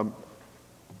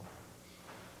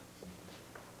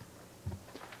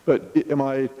 But am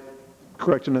I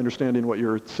correct in understanding what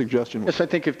your suggestion was? Yes, I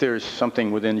think if there's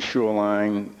something within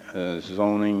shoreline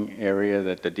zoning area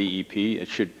that the DEP, it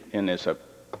should, and there's a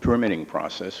permitting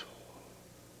process,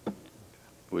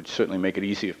 would certainly make it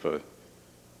easier for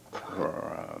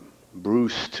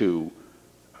Bruce to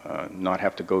not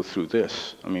have to go through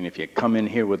this. I mean, if you come in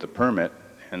here with a permit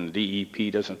and the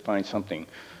DEP doesn't find something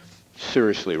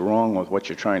seriously wrong with what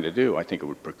you're trying to do, I think it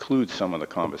would preclude some of the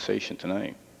conversation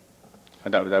tonight.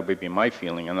 And that would be my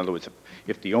feeling. In other words,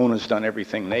 if the owner's done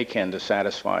everything they can to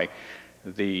satisfy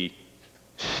the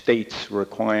state's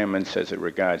requirements as it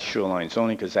regards shoreline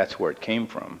zoning, because that's where it came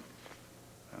from.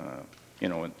 You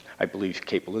know, and I believe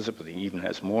Cape Elizabeth even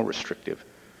has more restrictive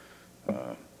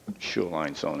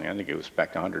shoreline zoning. I think it was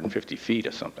back to 150 feet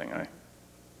or something. I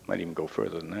might even go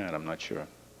further than that, I'm not sure.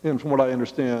 And from what I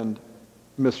understand,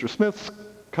 Mr. Smith's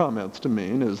comments to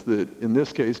mean is that in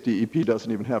this case, DEP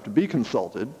doesn't even have to be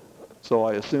consulted, so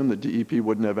I assume that DEP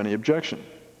wouldn't have any objection.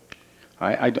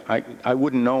 I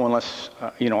wouldn't know unless,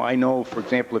 you know, I know, for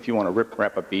example, if you want to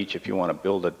rip-wrap a beach, if you want to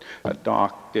build a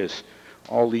dock, there's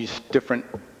all these different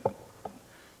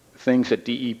things that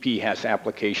DEP has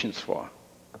applications for,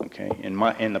 okay?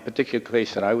 In the particular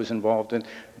case that I was involved in,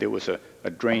 there was a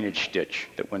drainage ditch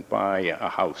that went by a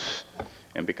house.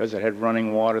 And because it had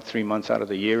running water 3 months out of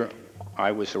the year,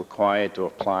 I was required to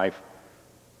apply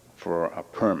for a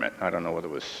permit. I don't know whether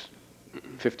it was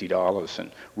 $50,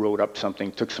 and wrote up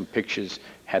something, took some pictures,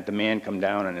 had the man come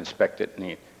down and inspect it,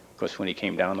 and of course when he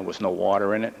came down there was no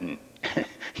water in it, and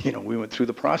you know, we went through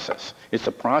the process. It's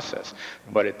a process.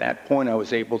 But at that point I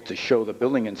was able to show the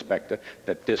building inspector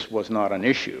that this was not an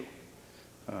issue.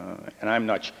 And I'm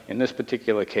not, in this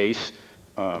particular case,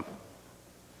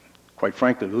 quite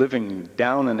frankly, living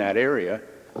down in that area,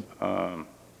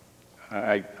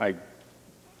 I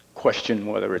question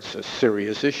whether it's a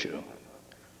serious issue.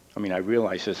 I mean, I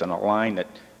realize there's a line that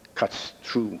cuts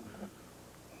through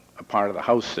a part of the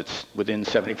house that's within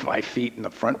 75 feet, and the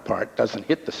front part doesn't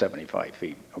hit the 75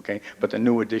 feet, okay? But the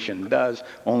new addition does,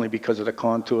 only because of the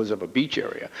contours of a beach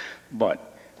area.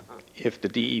 But if the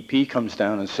DEP comes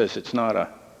down and says it's not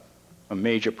a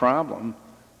major problem,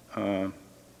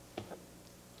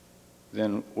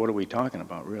 then what are we talking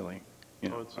about, really? You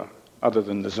know, other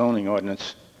than the zoning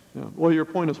ordinance. Yeah. Well, your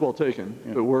point is well taken,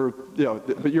 yeah.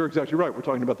 But you're exactly right. We're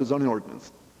talking about the zoning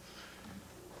ordinance.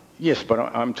 Yes, but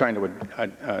I'm trying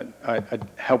to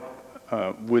help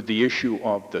with the issue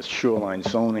of the shoreline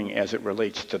zoning as it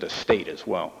relates to the state as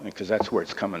well, because that's where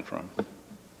it's coming from,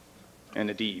 and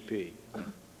the DEP.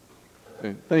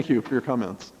 Okay. Thank you for your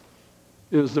comments.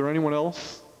 Is there anyone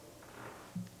else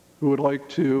who would like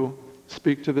to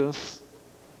speak to this?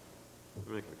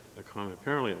 I'll make a comment.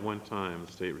 Apparently, at one time,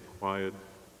 the state required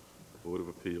the Board of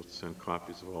Appeals to send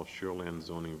copies of all shoreline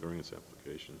zoning variance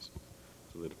applications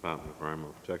to the Department of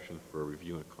Environmental Protection for a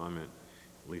review and comment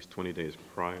at least 20 days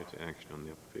prior to action on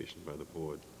the application by the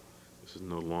board. This is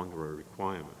no longer a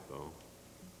requirement, though.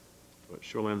 But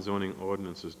shoreline zoning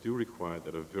ordinances do require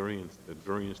that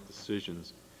variance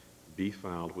decisions be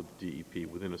filed with the DEP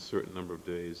within a certain number of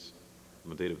days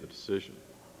from the date of the decision.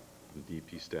 The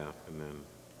DEP staff can then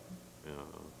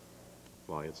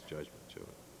apply its judgment to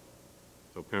it.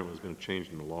 So apparently there's been a change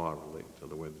in the law relating to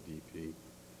the way the DEP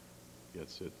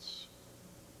gets its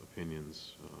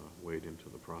opinions weighed into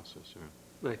the process here.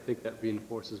 And I think that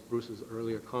reinforces Bruce's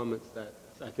earlier comments that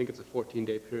I think it's a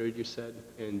 14-day period, you said,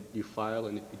 and you file,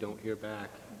 and if you don't hear back,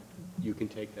 you can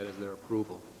take that as their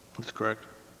approval. That's correct.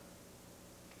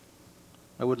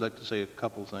 I would like to say a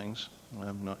couple things.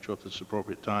 I'm not sure if it's the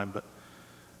appropriate time, but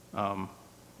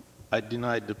I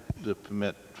denied the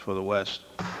permit for the west.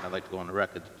 I'd like to go on the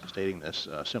record stating this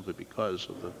simply because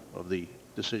of the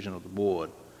decision of the board.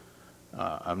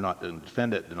 I'm not going to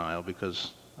defend that denial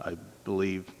because I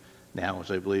believe now,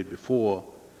 as I believed before,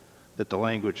 that the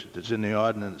language that's in the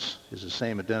ordinance is the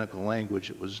same identical language.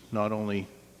 It was not only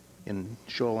in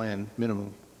shoreline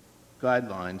minimum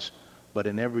guidelines, but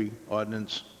in every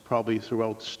ordinance probably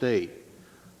throughout the state,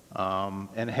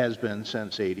 and it has been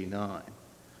since '89.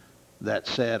 That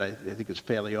said, I think it's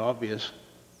fairly obvious,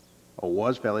 or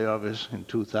was fairly obvious in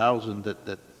 2000,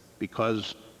 that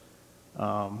because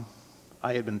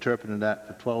I had been interpreting that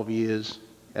for 12 years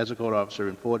as a code officer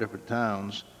in 4 different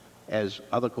towns, as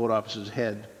other code officers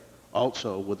had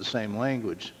also with the same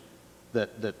language, that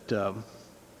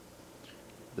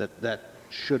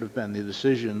should have been the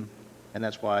decision, and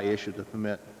that's why I issued the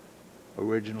permit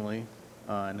originally,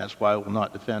 and that's why I will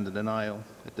not defend the denial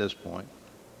at this point.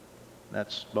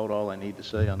 That's about all I need to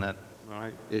say on that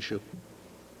issue.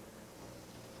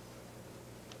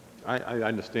 I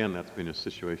understand that's been a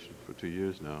situation for 2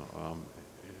 years now,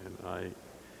 and the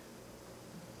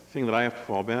thing that I have to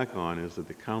fall back on is that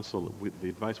the council, the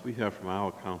advice we have from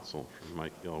our council, from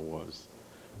Mike Gill, was,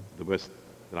 the best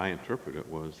that I interpret it,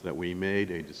 was that we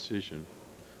made a decision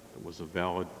that was a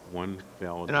valid.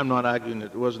 And I'm not arguing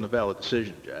that it wasn't a valid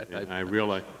decision, Jack. And I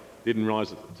didn't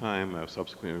realize at the time, I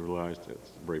subsequently realized that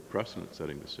it's a very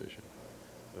precedent-setting decision.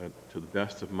 But to the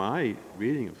best of my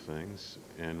reading of things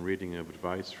and reading of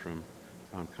advice from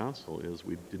town council is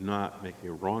we did not make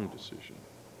a wrong decision.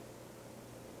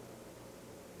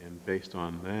 And based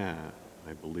on that,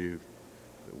 I believe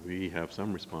that we have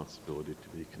some responsibility to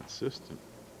be consistent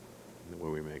in the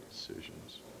way we make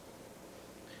decisions.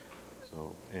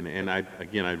 So, and I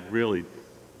really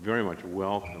very much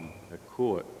welcome a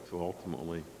court to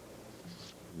ultimately,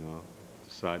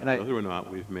 decide whether or not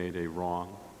we've made a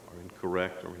wrong or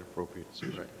incorrect or inappropriate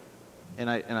decision.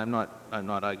 Right. And I'm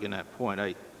not arguing that point.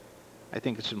 I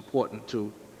think it's important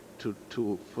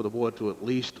for the board to at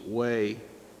least weigh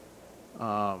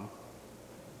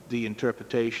the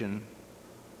interpretation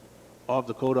of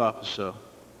the code officer,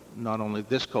 not only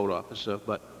this code officer,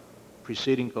 but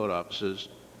preceding code officers,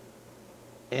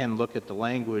 and look at the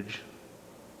language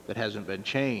that hasn't been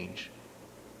changed,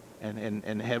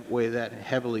 and weigh that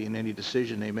heavily in any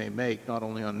decision they may make, not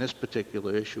only on this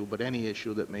particular issue, but any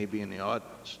issue that may be in the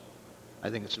ordinance. I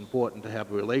think it's important to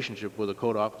have a relationship with the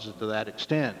code officer to that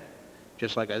extent,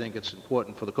 just like I think it's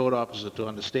important for the code officer to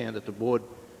understand that the board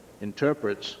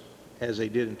interprets as they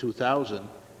did in 2000,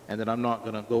 and that I'm not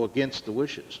going to go against the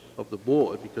wishes of the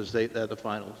board because they're the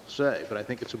final say. But I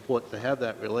think it's important to have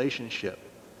that relationship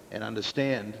and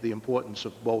understand the importance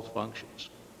of both functions.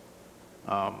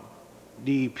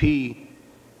 DEP,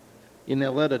 in their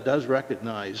letter, does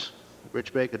recognize,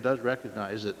 Rich Baker does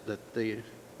recognize that the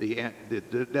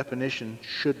definition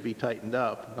should be tightened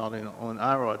up, not on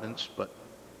our ordinance, but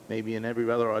maybe in every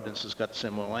other ordinance that's got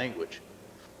similar language.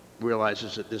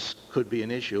 Realizes that this could be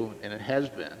an issue, and it has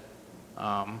been.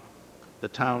 The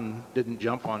town didn't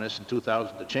jump on this in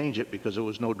 2000 to change it because there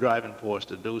was no driving force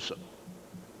to do so.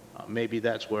 Maybe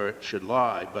that's where it should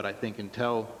lie, but I think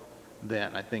until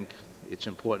then, I think it's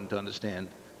important to understand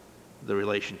the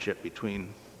relationship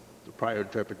between the prior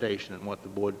interpretation and what the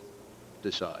board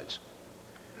decides.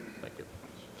 Thank you.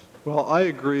 Well, I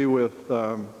agree with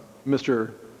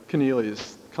Mr.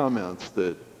 Keneally's comments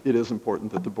that it is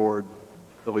important that the board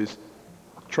at least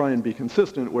try and be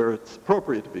consistent where it's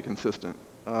appropriate to be consistent.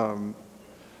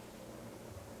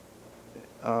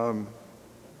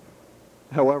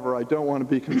 However, I don't want to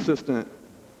be consistent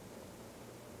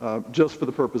just for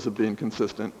the purpose of being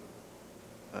consistent.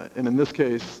 And in this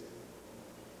case,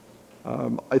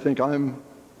 I think I'm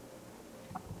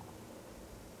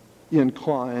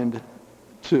inclined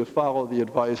to follow the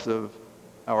advice of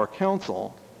our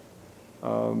counsel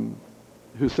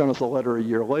who sent us a letter a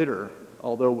year later,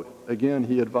 although, again,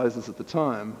 he advises at the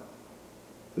time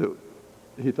that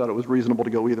he thought it was reasonable to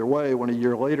go either way. When a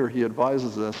year later he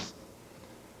advises us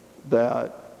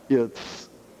that it's,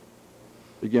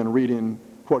 again,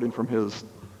 quoting from his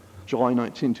July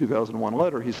 19, 2001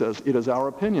 letter, he says, "It is our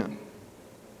opinion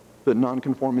that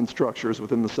non-conforming structures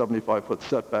within the 75-foot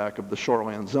setback of the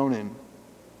shoreland zone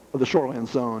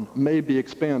may be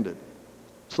expanded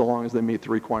so long as they meet the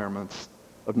requirements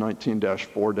of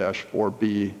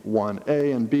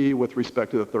 19-4-4B1A and B with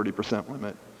respect to the 30%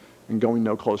 limit and going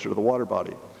no closer to the water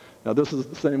body." Now, this is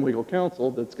the same legal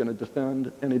counsel that's going to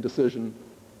defend any decision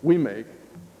we make,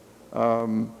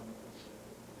 and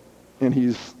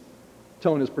he's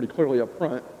telling us pretty clearly up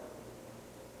front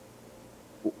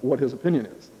what his opinion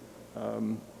is.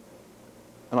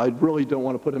 And I really don't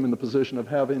want to put him in the position of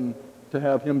having to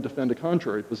have him defend a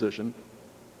contrary position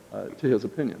to his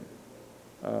opinion.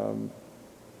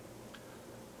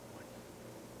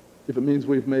 If it means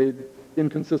we've made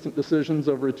inconsistent decisions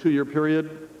over a 2-year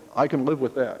period, I can live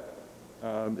with that.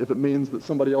 If it means that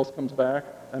somebody else comes back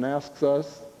and asks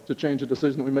us to change a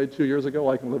decision that we made 2 years ago,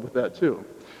 I can live with that too.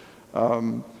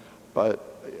 But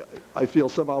I feel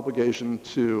some obligation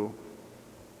to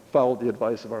follow the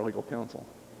advice of our legal counsel.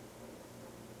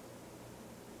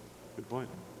 Good point.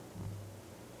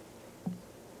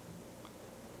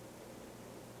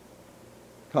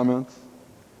 Comments?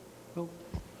 Well,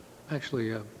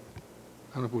 actually, I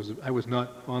don't know if it was, I was not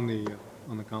on the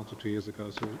council 2 years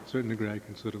ago, so to a certain degree I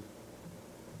can sort of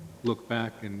look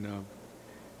back and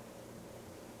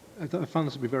I found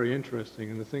this to be very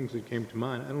interesting, and the things that came to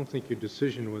mind, I don't think your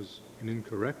decision was an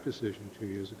incorrect decision 2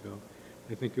 years ago.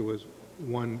 I think it was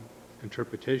one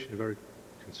interpretation, a very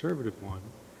conservative one,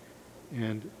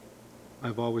 and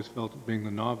I've always felt, being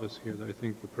the novice here, that I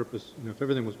think the purpose, if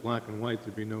everything was black and white,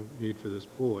 there'd be no need for this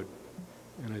board.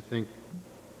 And I think,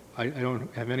 I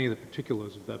don't have any of the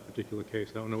particulars of that particular case.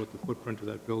 I don't know what the footprint of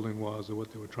that building was or what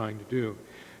they were trying to do.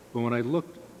 But when I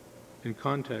looked in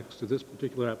context to this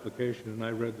particular application and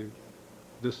I read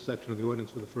this section of the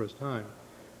ordinance for the first time,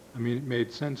 I mean, it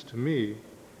made sense to me.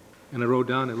 And I wrote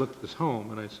down, I looked at this home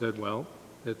and I said, well,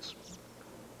 it's,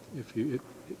 the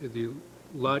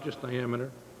largest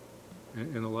diameter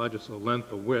and the largest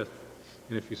length or width,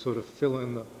 and if you sort of fill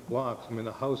in the blocks, I mean,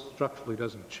 the house structurally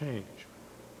doesn't change,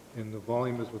 and the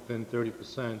volume is within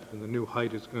 30%, and the new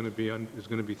height is going to be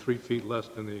 3 feet less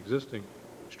than the existing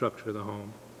structure of the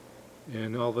home,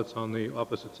 and all that's on the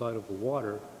opposite side of the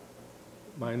water.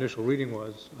 My initial reading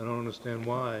was, I don't understand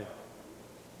why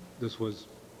this was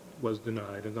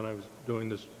denied, and then I was doing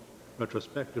this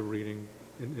retrospective reading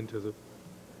into the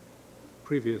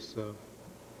previous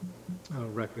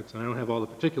records, and I don't have all the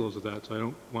particulars of that, so I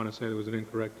don't want to say it was an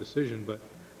incorrect decision, but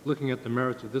looking at the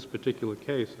merits of this particular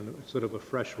case, and it's sort of a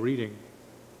fresh reading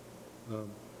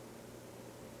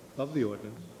of the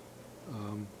ordinance,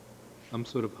 I'm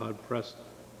sort of hard-pressed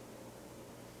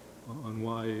on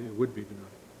why it would be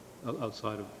denied,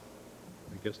 outside of,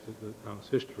 I guess, the town's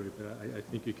history, but I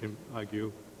think you can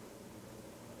argue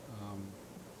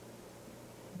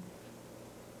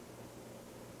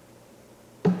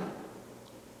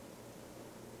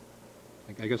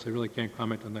I guess I really can't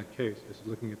comment on that case. Just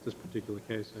looking at this particular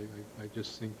case, I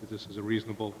just think that this is a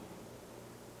reasonable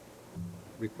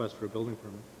request for a building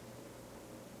permit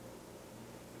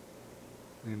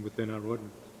and within our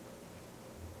ordinance.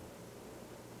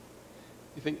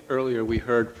 I think earlier we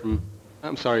heard from,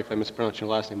 I'm sorry if I mispronounced your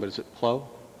last name, but is it Plow?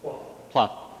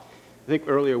 Plow. I think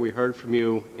earlier we heard from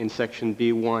you in section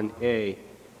B1A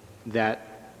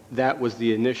that that was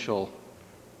the initial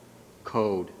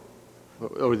code,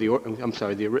 or the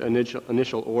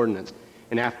initial ordinance,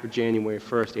 and after January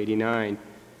 1st, '89,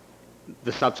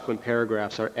 the subsequent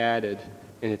paragraphs are added,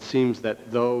 and it seems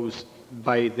that those,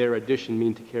 by their addition,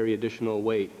 mean to carry additional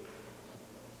weight.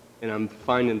 And I'm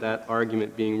finding that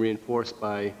argument being reinforced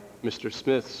by Mr.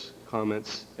 Smith's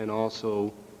comments and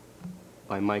also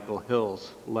by Michael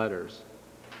Hill's letters,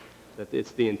 that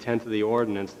it's the intent of the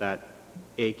ordinance that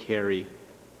A carry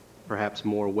perhaps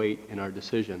more weight in our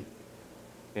decision.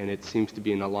 And it seems to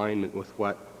be in alignment with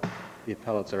what the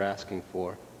appellates are asking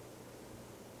for.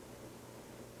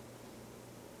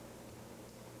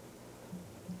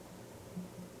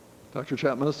 Dr.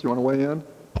 Chapman, you want to weigh in?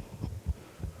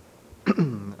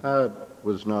 I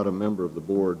was not a member of the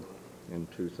board in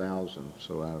 2000,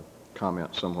 so I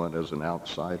comment somewhat as an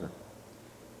outsider.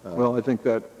 Well, I think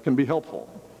that can be helpful.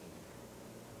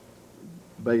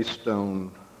 Based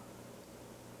on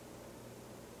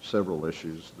several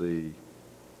issues, the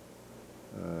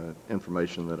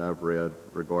information that I've read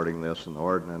regarding this in the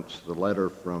ordinance, the letter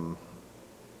from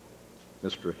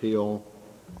Mr. Hill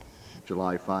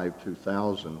July 5,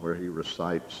 2000, where he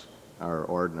recites our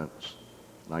ordinance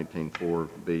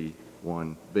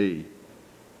 194B1B.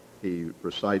 He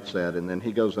recites that, and then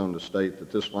he goes on to state that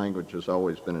this language has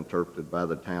always been interpreted by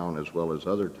the town as well as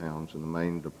other towns in the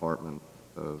Maine Department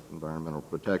of Environmental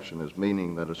Protection as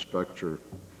meaning that a structure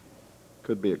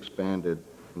could be expanded,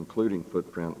 including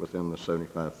footprint, within the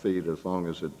 75 feet as long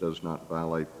as it does not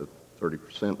violate the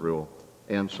 30% rule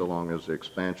and so long as the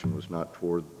expansion was not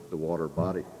toward the water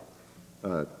body.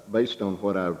 Based on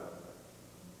what I've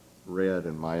read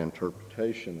in my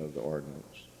interpretation of the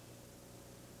ordinance,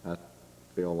 I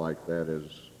feel like that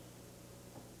is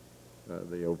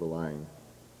the overlying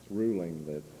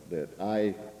ruling that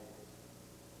I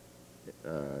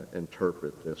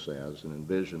interpret this as and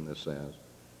envision this as,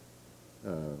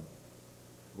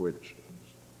 which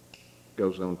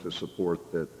goes on to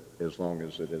support that as long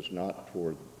as it is not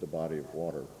toward the body of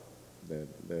water, then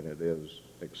it is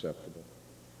acceptable.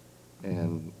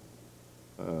 And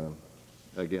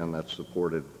again, that's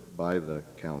supported by the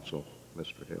council,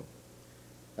 Mr. Hill.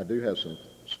 I do have some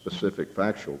specific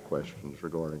factual questions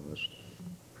regarding this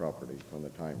property when the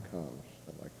time comes.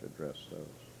 I'd like to address those.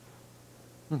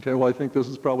 Okay, well, I think this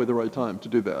is probably the right time to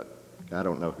do that. I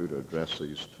don't know who to address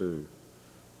these to,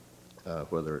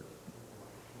 whether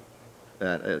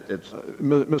it's...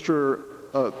 Mr.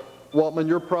 Waltman,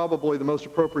 you're probably the most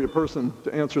appropriate person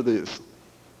to answer these.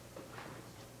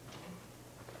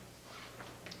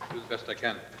 Do the best I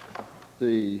can.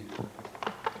 The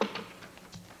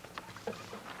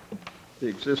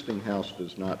existing house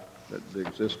does not, the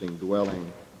existing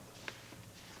dwelling,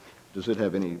 does it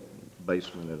have any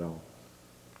basement at all?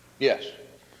 Yes,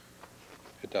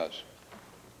 it does.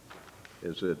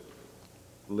 Is it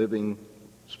living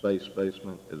space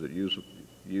basement? Is it used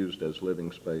as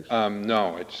living space?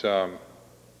 No, it's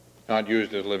not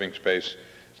used as living space,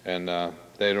 and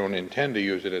they don't intend to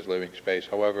use it as living space.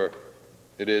 However,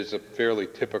 it is a fairly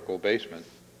typical basement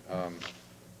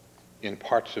in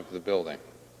parts of the building.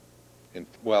 In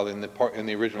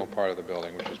the original part of the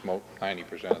building, which is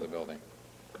 90% of the building,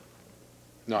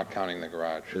 not counting the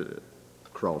garage.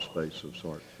 Crawl space of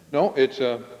sorts? No, it's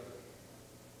about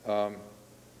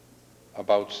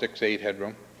 6'8"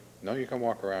 headroom. No, you can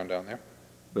walk around down there.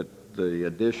 But the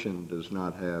addition does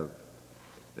not have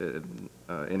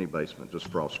any basement, just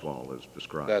frost wall as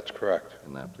described. That's correct.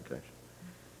 In the application.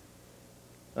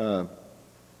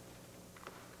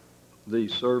 The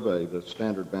survey, the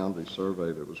standard boundary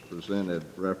survey that was presented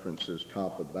references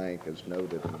top of bank as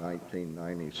noted in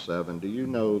 1997. Do you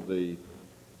know the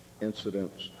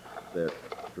incidents that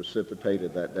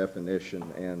precipitated that definition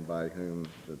and by whom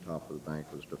the top of the bank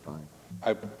was defined?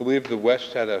 I believe the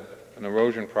West had an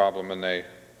erosion problem, and they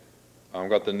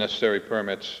got the necessary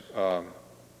permits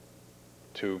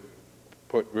to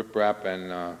put riprap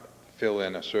and fill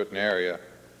in a certain area,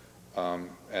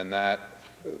 and that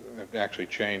actually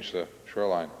changed the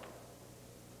shoreline.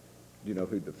 Do you know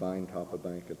who defined top of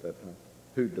bank at that time?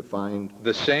 Who defined?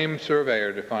 The same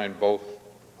surveyor defined both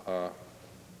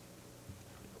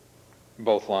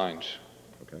lines,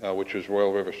 Okay. which was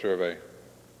Royal River Survey.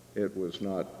 It was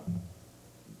not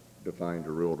defined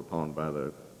or ruled upon by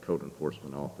the Code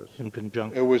Enforcement Office. In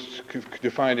conjunction. It was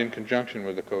defined in conjunction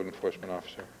with the Code Enforcement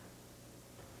Officer.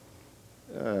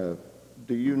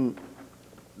 Do you,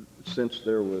 since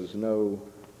there was no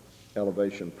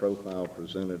elevation profile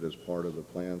presented as part of the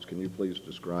plans, can you please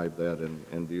describe that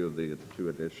in view of the two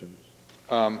additions?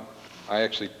 I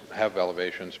actually have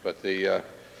elevations, but the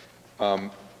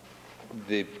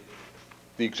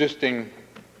existing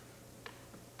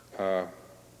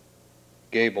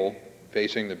gable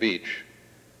facing the beach,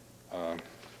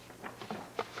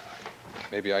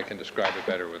 maybe I can describe it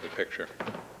better with a picture.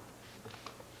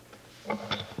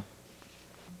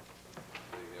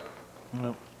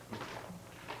 No.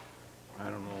 I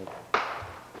don't know. I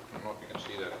don't know if you can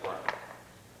see that far.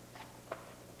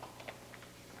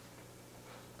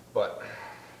 But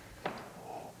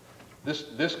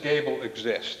this gable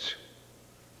exists.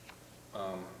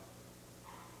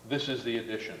 This is the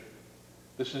addition.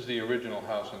 This is the original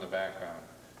house in the background.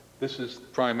 This is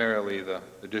primarily the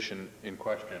addition in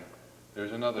question.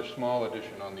 There's another small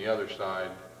addition on the other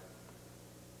side.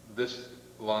 This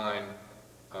line...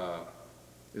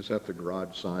 Is that the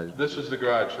garage side? This is the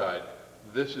garage side.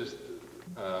 This is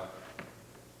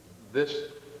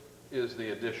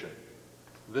the addition.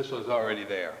 This was already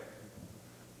there.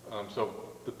 So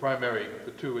the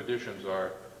two additions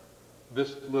are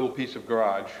this little piece of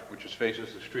garage, which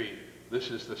faces the street.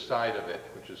 This is the side of it,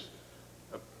 which is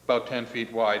about 10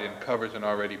 feet wide and covers an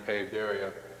already paved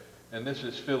area. And this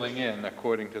is filling in,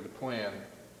 according to the plan.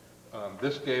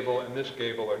 This gable and this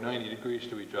gable are 90 degrees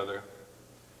to each other.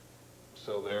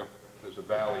 So there's a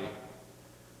valley,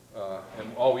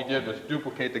 and all we did was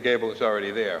duplicate the gable that's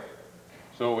already there.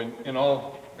 So in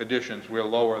all additions, we're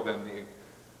lower than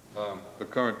the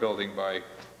current building by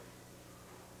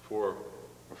 4 or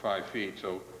 5 feet.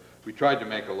 So we tried to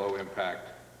make a low impact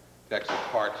to exit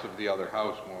parts of the other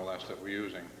house, more or less, that we're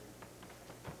using.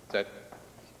 That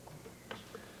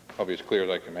probably as clear as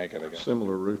I can make it, I guess.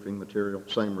 Similar roofing material,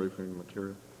 same roofing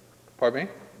material? Pardon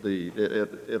me?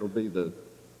 It'll be the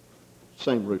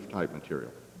same roof type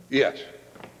material? Yes.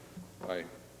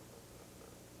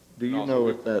 Do you know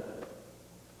if that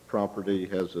property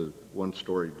has a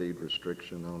one-story deed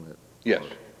restriction on it? Yes,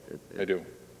 I do.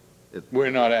 We're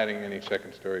not adding any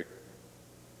second story.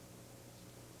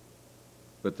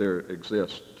 But there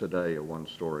exists today a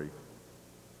one-story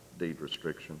deed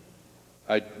restriction?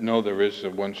 I know there is a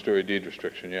one-story deed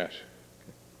restriction, yes,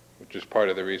 which is part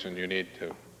of the reason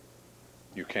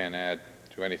you can't add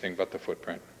to anything but the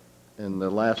footprint. And the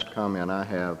last comment I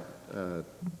have,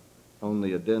 on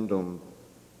the addendum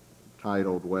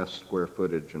titled West Square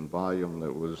Footage and Volume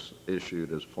that was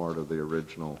issued as part of the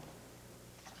original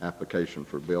application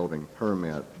for building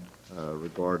permit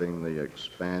regarding the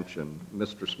expansion,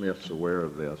 Mr. Smith's aware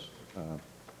of this.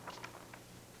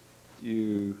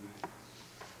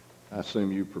 I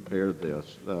assume you prepared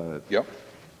this. Yep.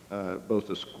 Both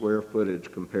a square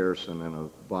footage comparison and a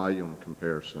volume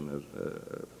comparison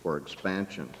for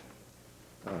expansion,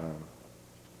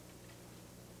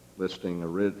 listing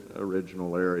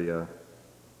original area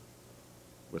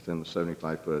within the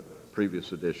 75-foot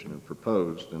previous addition and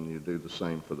proposed, and you do the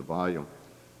same for the volume.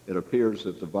 It appears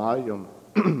that the volume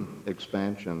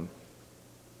expansion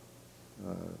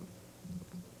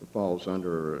falls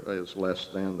under, is less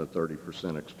than the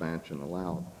 30% expansion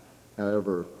allowed.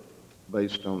 However,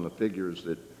 based on the figures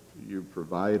that you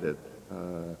provided,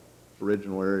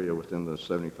 original area within the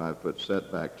 75-foot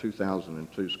setback,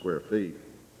 2,002 square feet,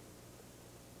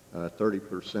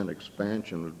 30%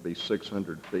 expansion would be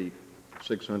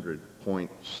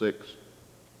 600.6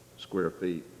 square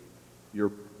feet.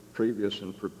 Your previous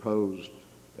and proposed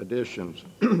additions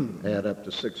add up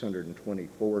to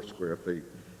 624 square feet,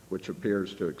 which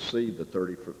appears to exceed the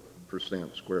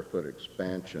 30% square foot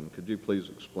expansion. Could you please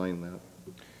explain that?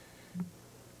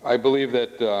 I believe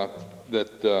that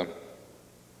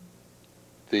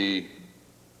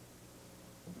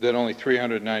that only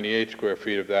 398 square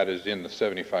feet of that is in the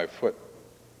 75-foot.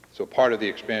 So part of the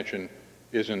expansion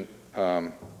isn't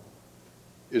within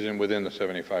the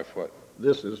 75-foot.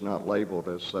 This is not labeled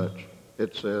as such.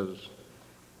 It says,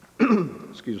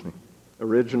 excuse me,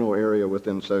 original area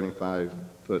within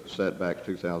 75-foot setback,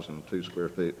 2,002 square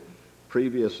feet.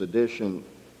 Previous addition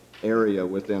area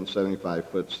within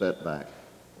 75-foot setback,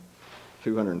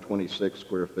 226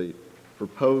 square feet.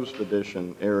 Proposed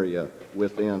addition area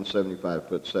within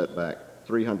 75-foot setback,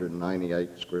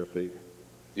 398 square feet.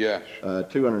 Yes.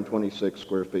 226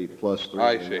 square feet plus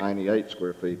 398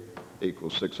 square feet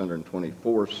equals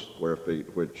 624 square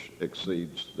feet, which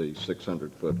exceeds the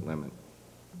 600-foot limit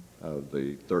of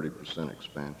the 30%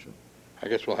 expansion. I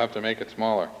guess we'll have to make it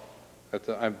smaller.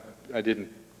 I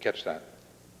didn't catch that.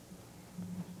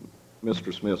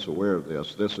 Mr. Smith's aware of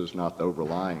this. This is not the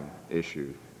overlying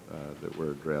issue that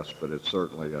we're addressed, but it's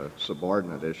certainly a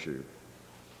subordinate issue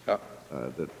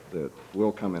that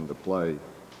will come into play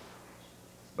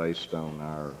based on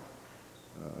our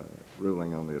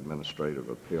ruling on the administrative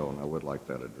appeal, and I would like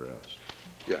that addressed.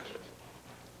 Yes.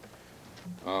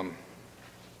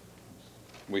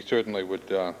 We certainly would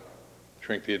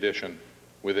shrink the addition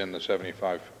within the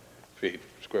 75 feet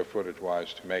square footage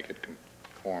wise to make it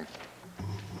conform.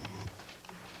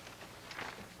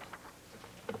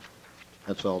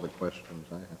 That's all the questions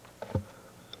I have.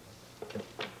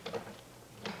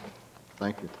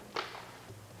 Thank you.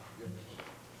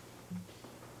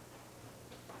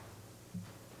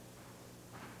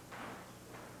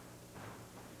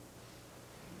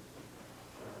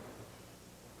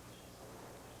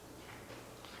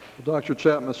 Well, Dr.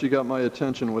 Chapmas, you got my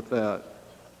attention with that.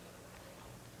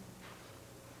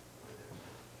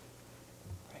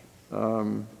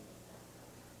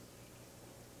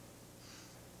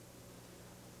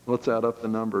 Let's add up the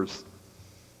numbers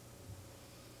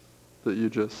that you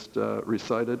just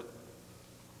recited.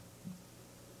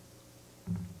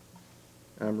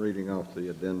 I'm reading off the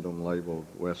addendum labeled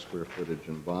West Square Footage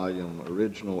and Volume.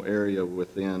 Original area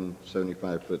within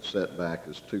 75-foot setback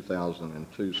is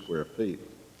 2,002 square feet.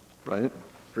 Right.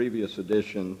 Previous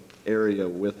addition area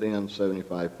within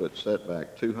 75-foot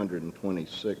setback,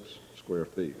 226 square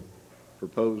feet.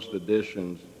 Proposed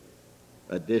additions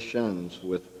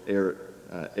with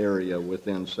area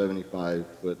within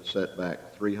 75-foot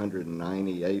setback,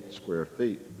 398 square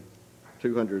feet.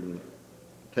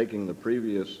 taking the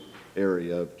previous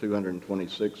area of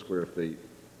 226 square feet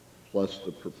plus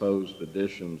the proposed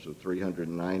additions of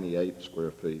 398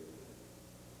 square feet,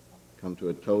 come to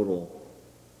a total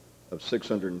of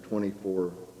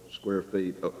 624 square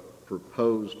feet of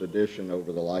proposed addition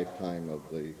over the lifetime of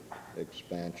the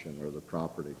expansion or the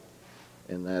property.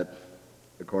 And that,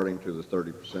 according to the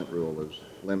 30% rule, is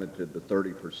limited to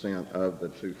 30% of the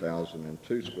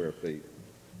 2,002 square feet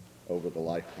over the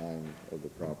lifetime of the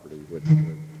property, which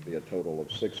would be a total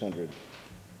of 600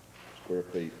 square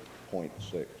feet,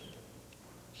 0.6,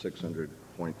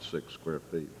 600.6 square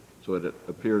feet. So it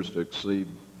appears to exceed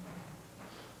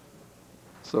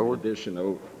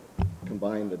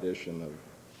combined addition of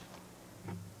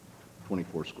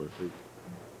 24 square feet.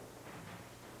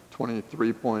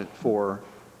 23.4.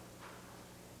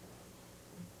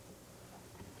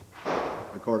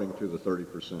 According to the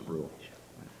 30% rule.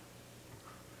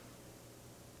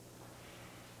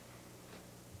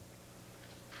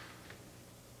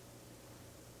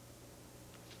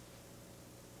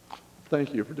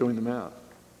 Thank you for doing the math.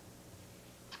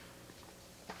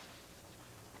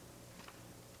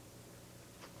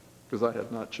 Because I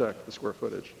had not checked the square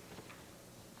footage.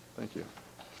 Thank you.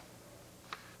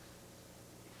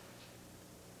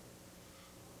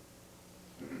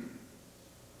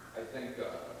 I think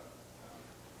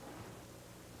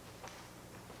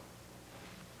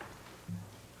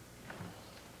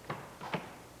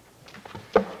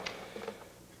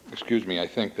excuse me, I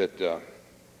think that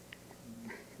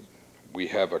we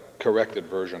have a corrected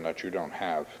version that you don't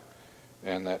have,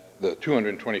 and that the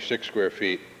 226 square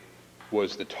feet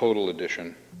was the total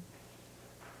addition,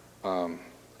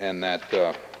 and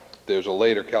that there's a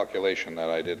later calculation that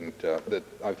I didn't, that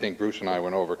I think Bruce and I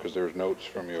went over because there's notes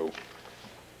from you,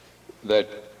 that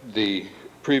the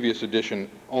previous addition,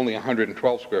 only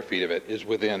 112 square feet of it is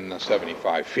within the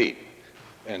 75 feet.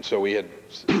 And so we had,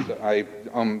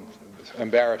 I'm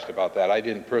embarrassed about that. I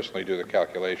didn't personally do the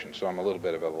calculation, so I'm a little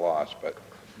bit of a loss, but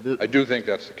I do think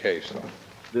that's the case, though.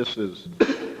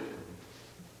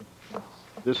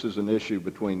 This is an issue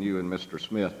between you and Mr.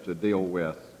 Smith to deal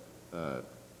with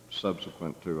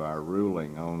subsequent to our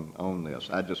ruling on this.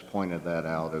 I just pointed that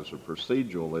out as a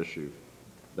procedural issue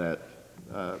that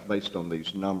based on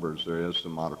these numbers, there is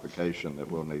some modification that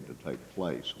will need to take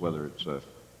place, whether it's a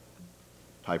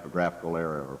typographical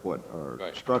error or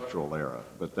Right. structural error.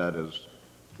 But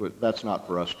that's not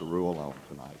for us to rule on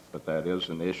tonight. But that is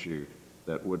an issue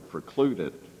that would preclude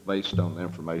it, based on the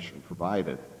information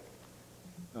provided,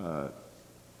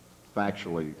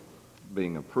 factually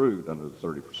being approved under the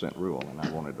 30% rule, and I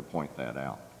wanted to point that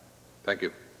out. Thank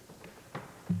you.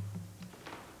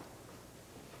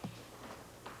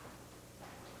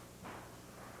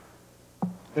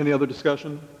 Any other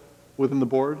discussion within the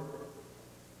board?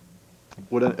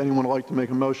 Would anyone like to make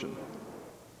a motion?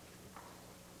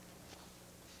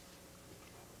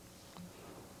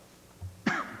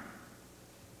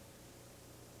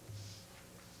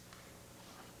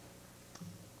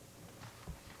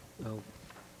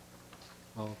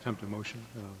 I'll attempt a motion.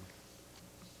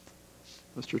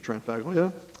 Mr.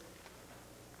 Trentfaglia?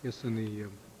 Yes, in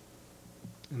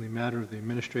the matter of the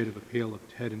administrative appeal of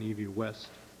Ted and Evie West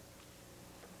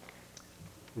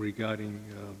regarding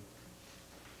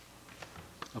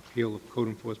appeal of Code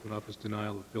Enforcement Office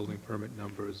denial of building permit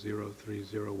number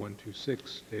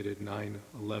 030126 dated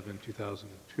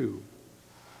 9/11/2002,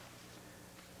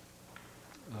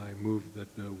 I move that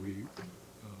we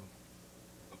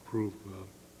approve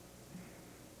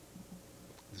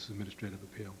this administrative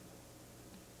appeal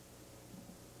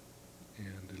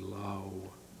and allow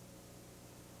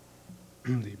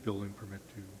the building permit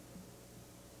to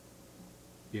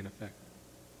be in effect.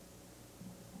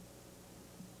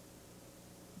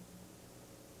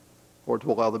 Or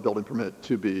to allow the building permit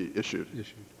to be issued.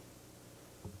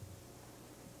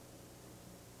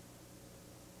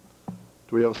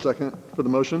 Do we have a second for the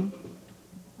motion?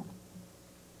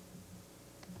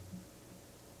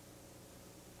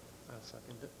 I'll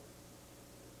second it.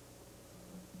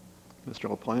 Mr.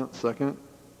 LaPlante, second.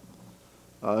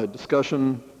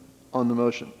 Discussion on the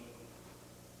motion.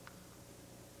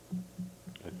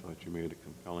 I thought you made a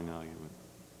compelling argument.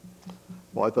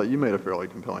 Well, I thought you made a fairly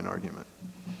compelling argument.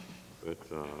 But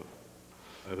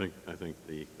I think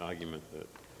the argument that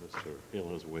Mr. Hill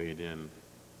has weighed in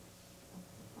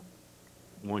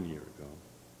 1 year ago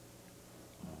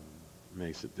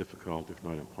makes it difficult, if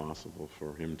not impossible,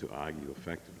 for him to argue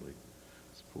effectively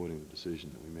supporting the decision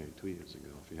that we made 2 years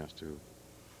ago, if he has to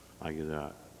argue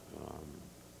that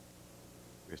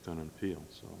based on an appeal.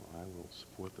 So I will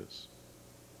support this.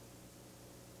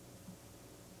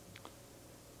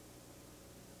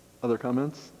 Other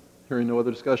comments? Hearing no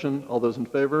other discussion, all those in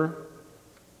favor?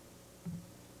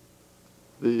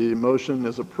 The motion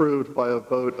is approved by a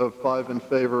vote of 5 in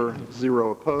favor,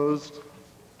 0 opposed.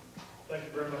 Thank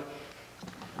you very much.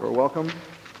 You're welcome.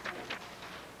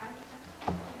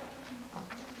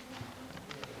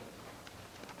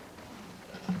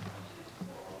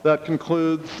 That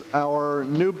concludes our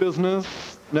new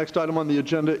business. Next item on the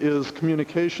agenda is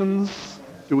communications.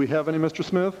 Do we have any, Mr.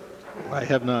 Smith? I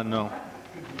have none, no.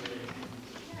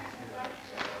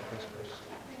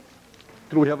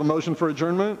 Could we have a motion for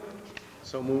adjournment?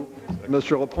 So moved.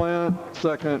 Mr. LaPlante,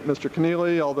 second. Mr.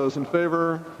 Keneally, all those in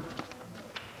favor?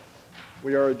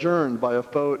 We are adjourned by a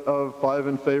vote of 5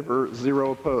 in favor,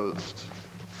 0 opposed.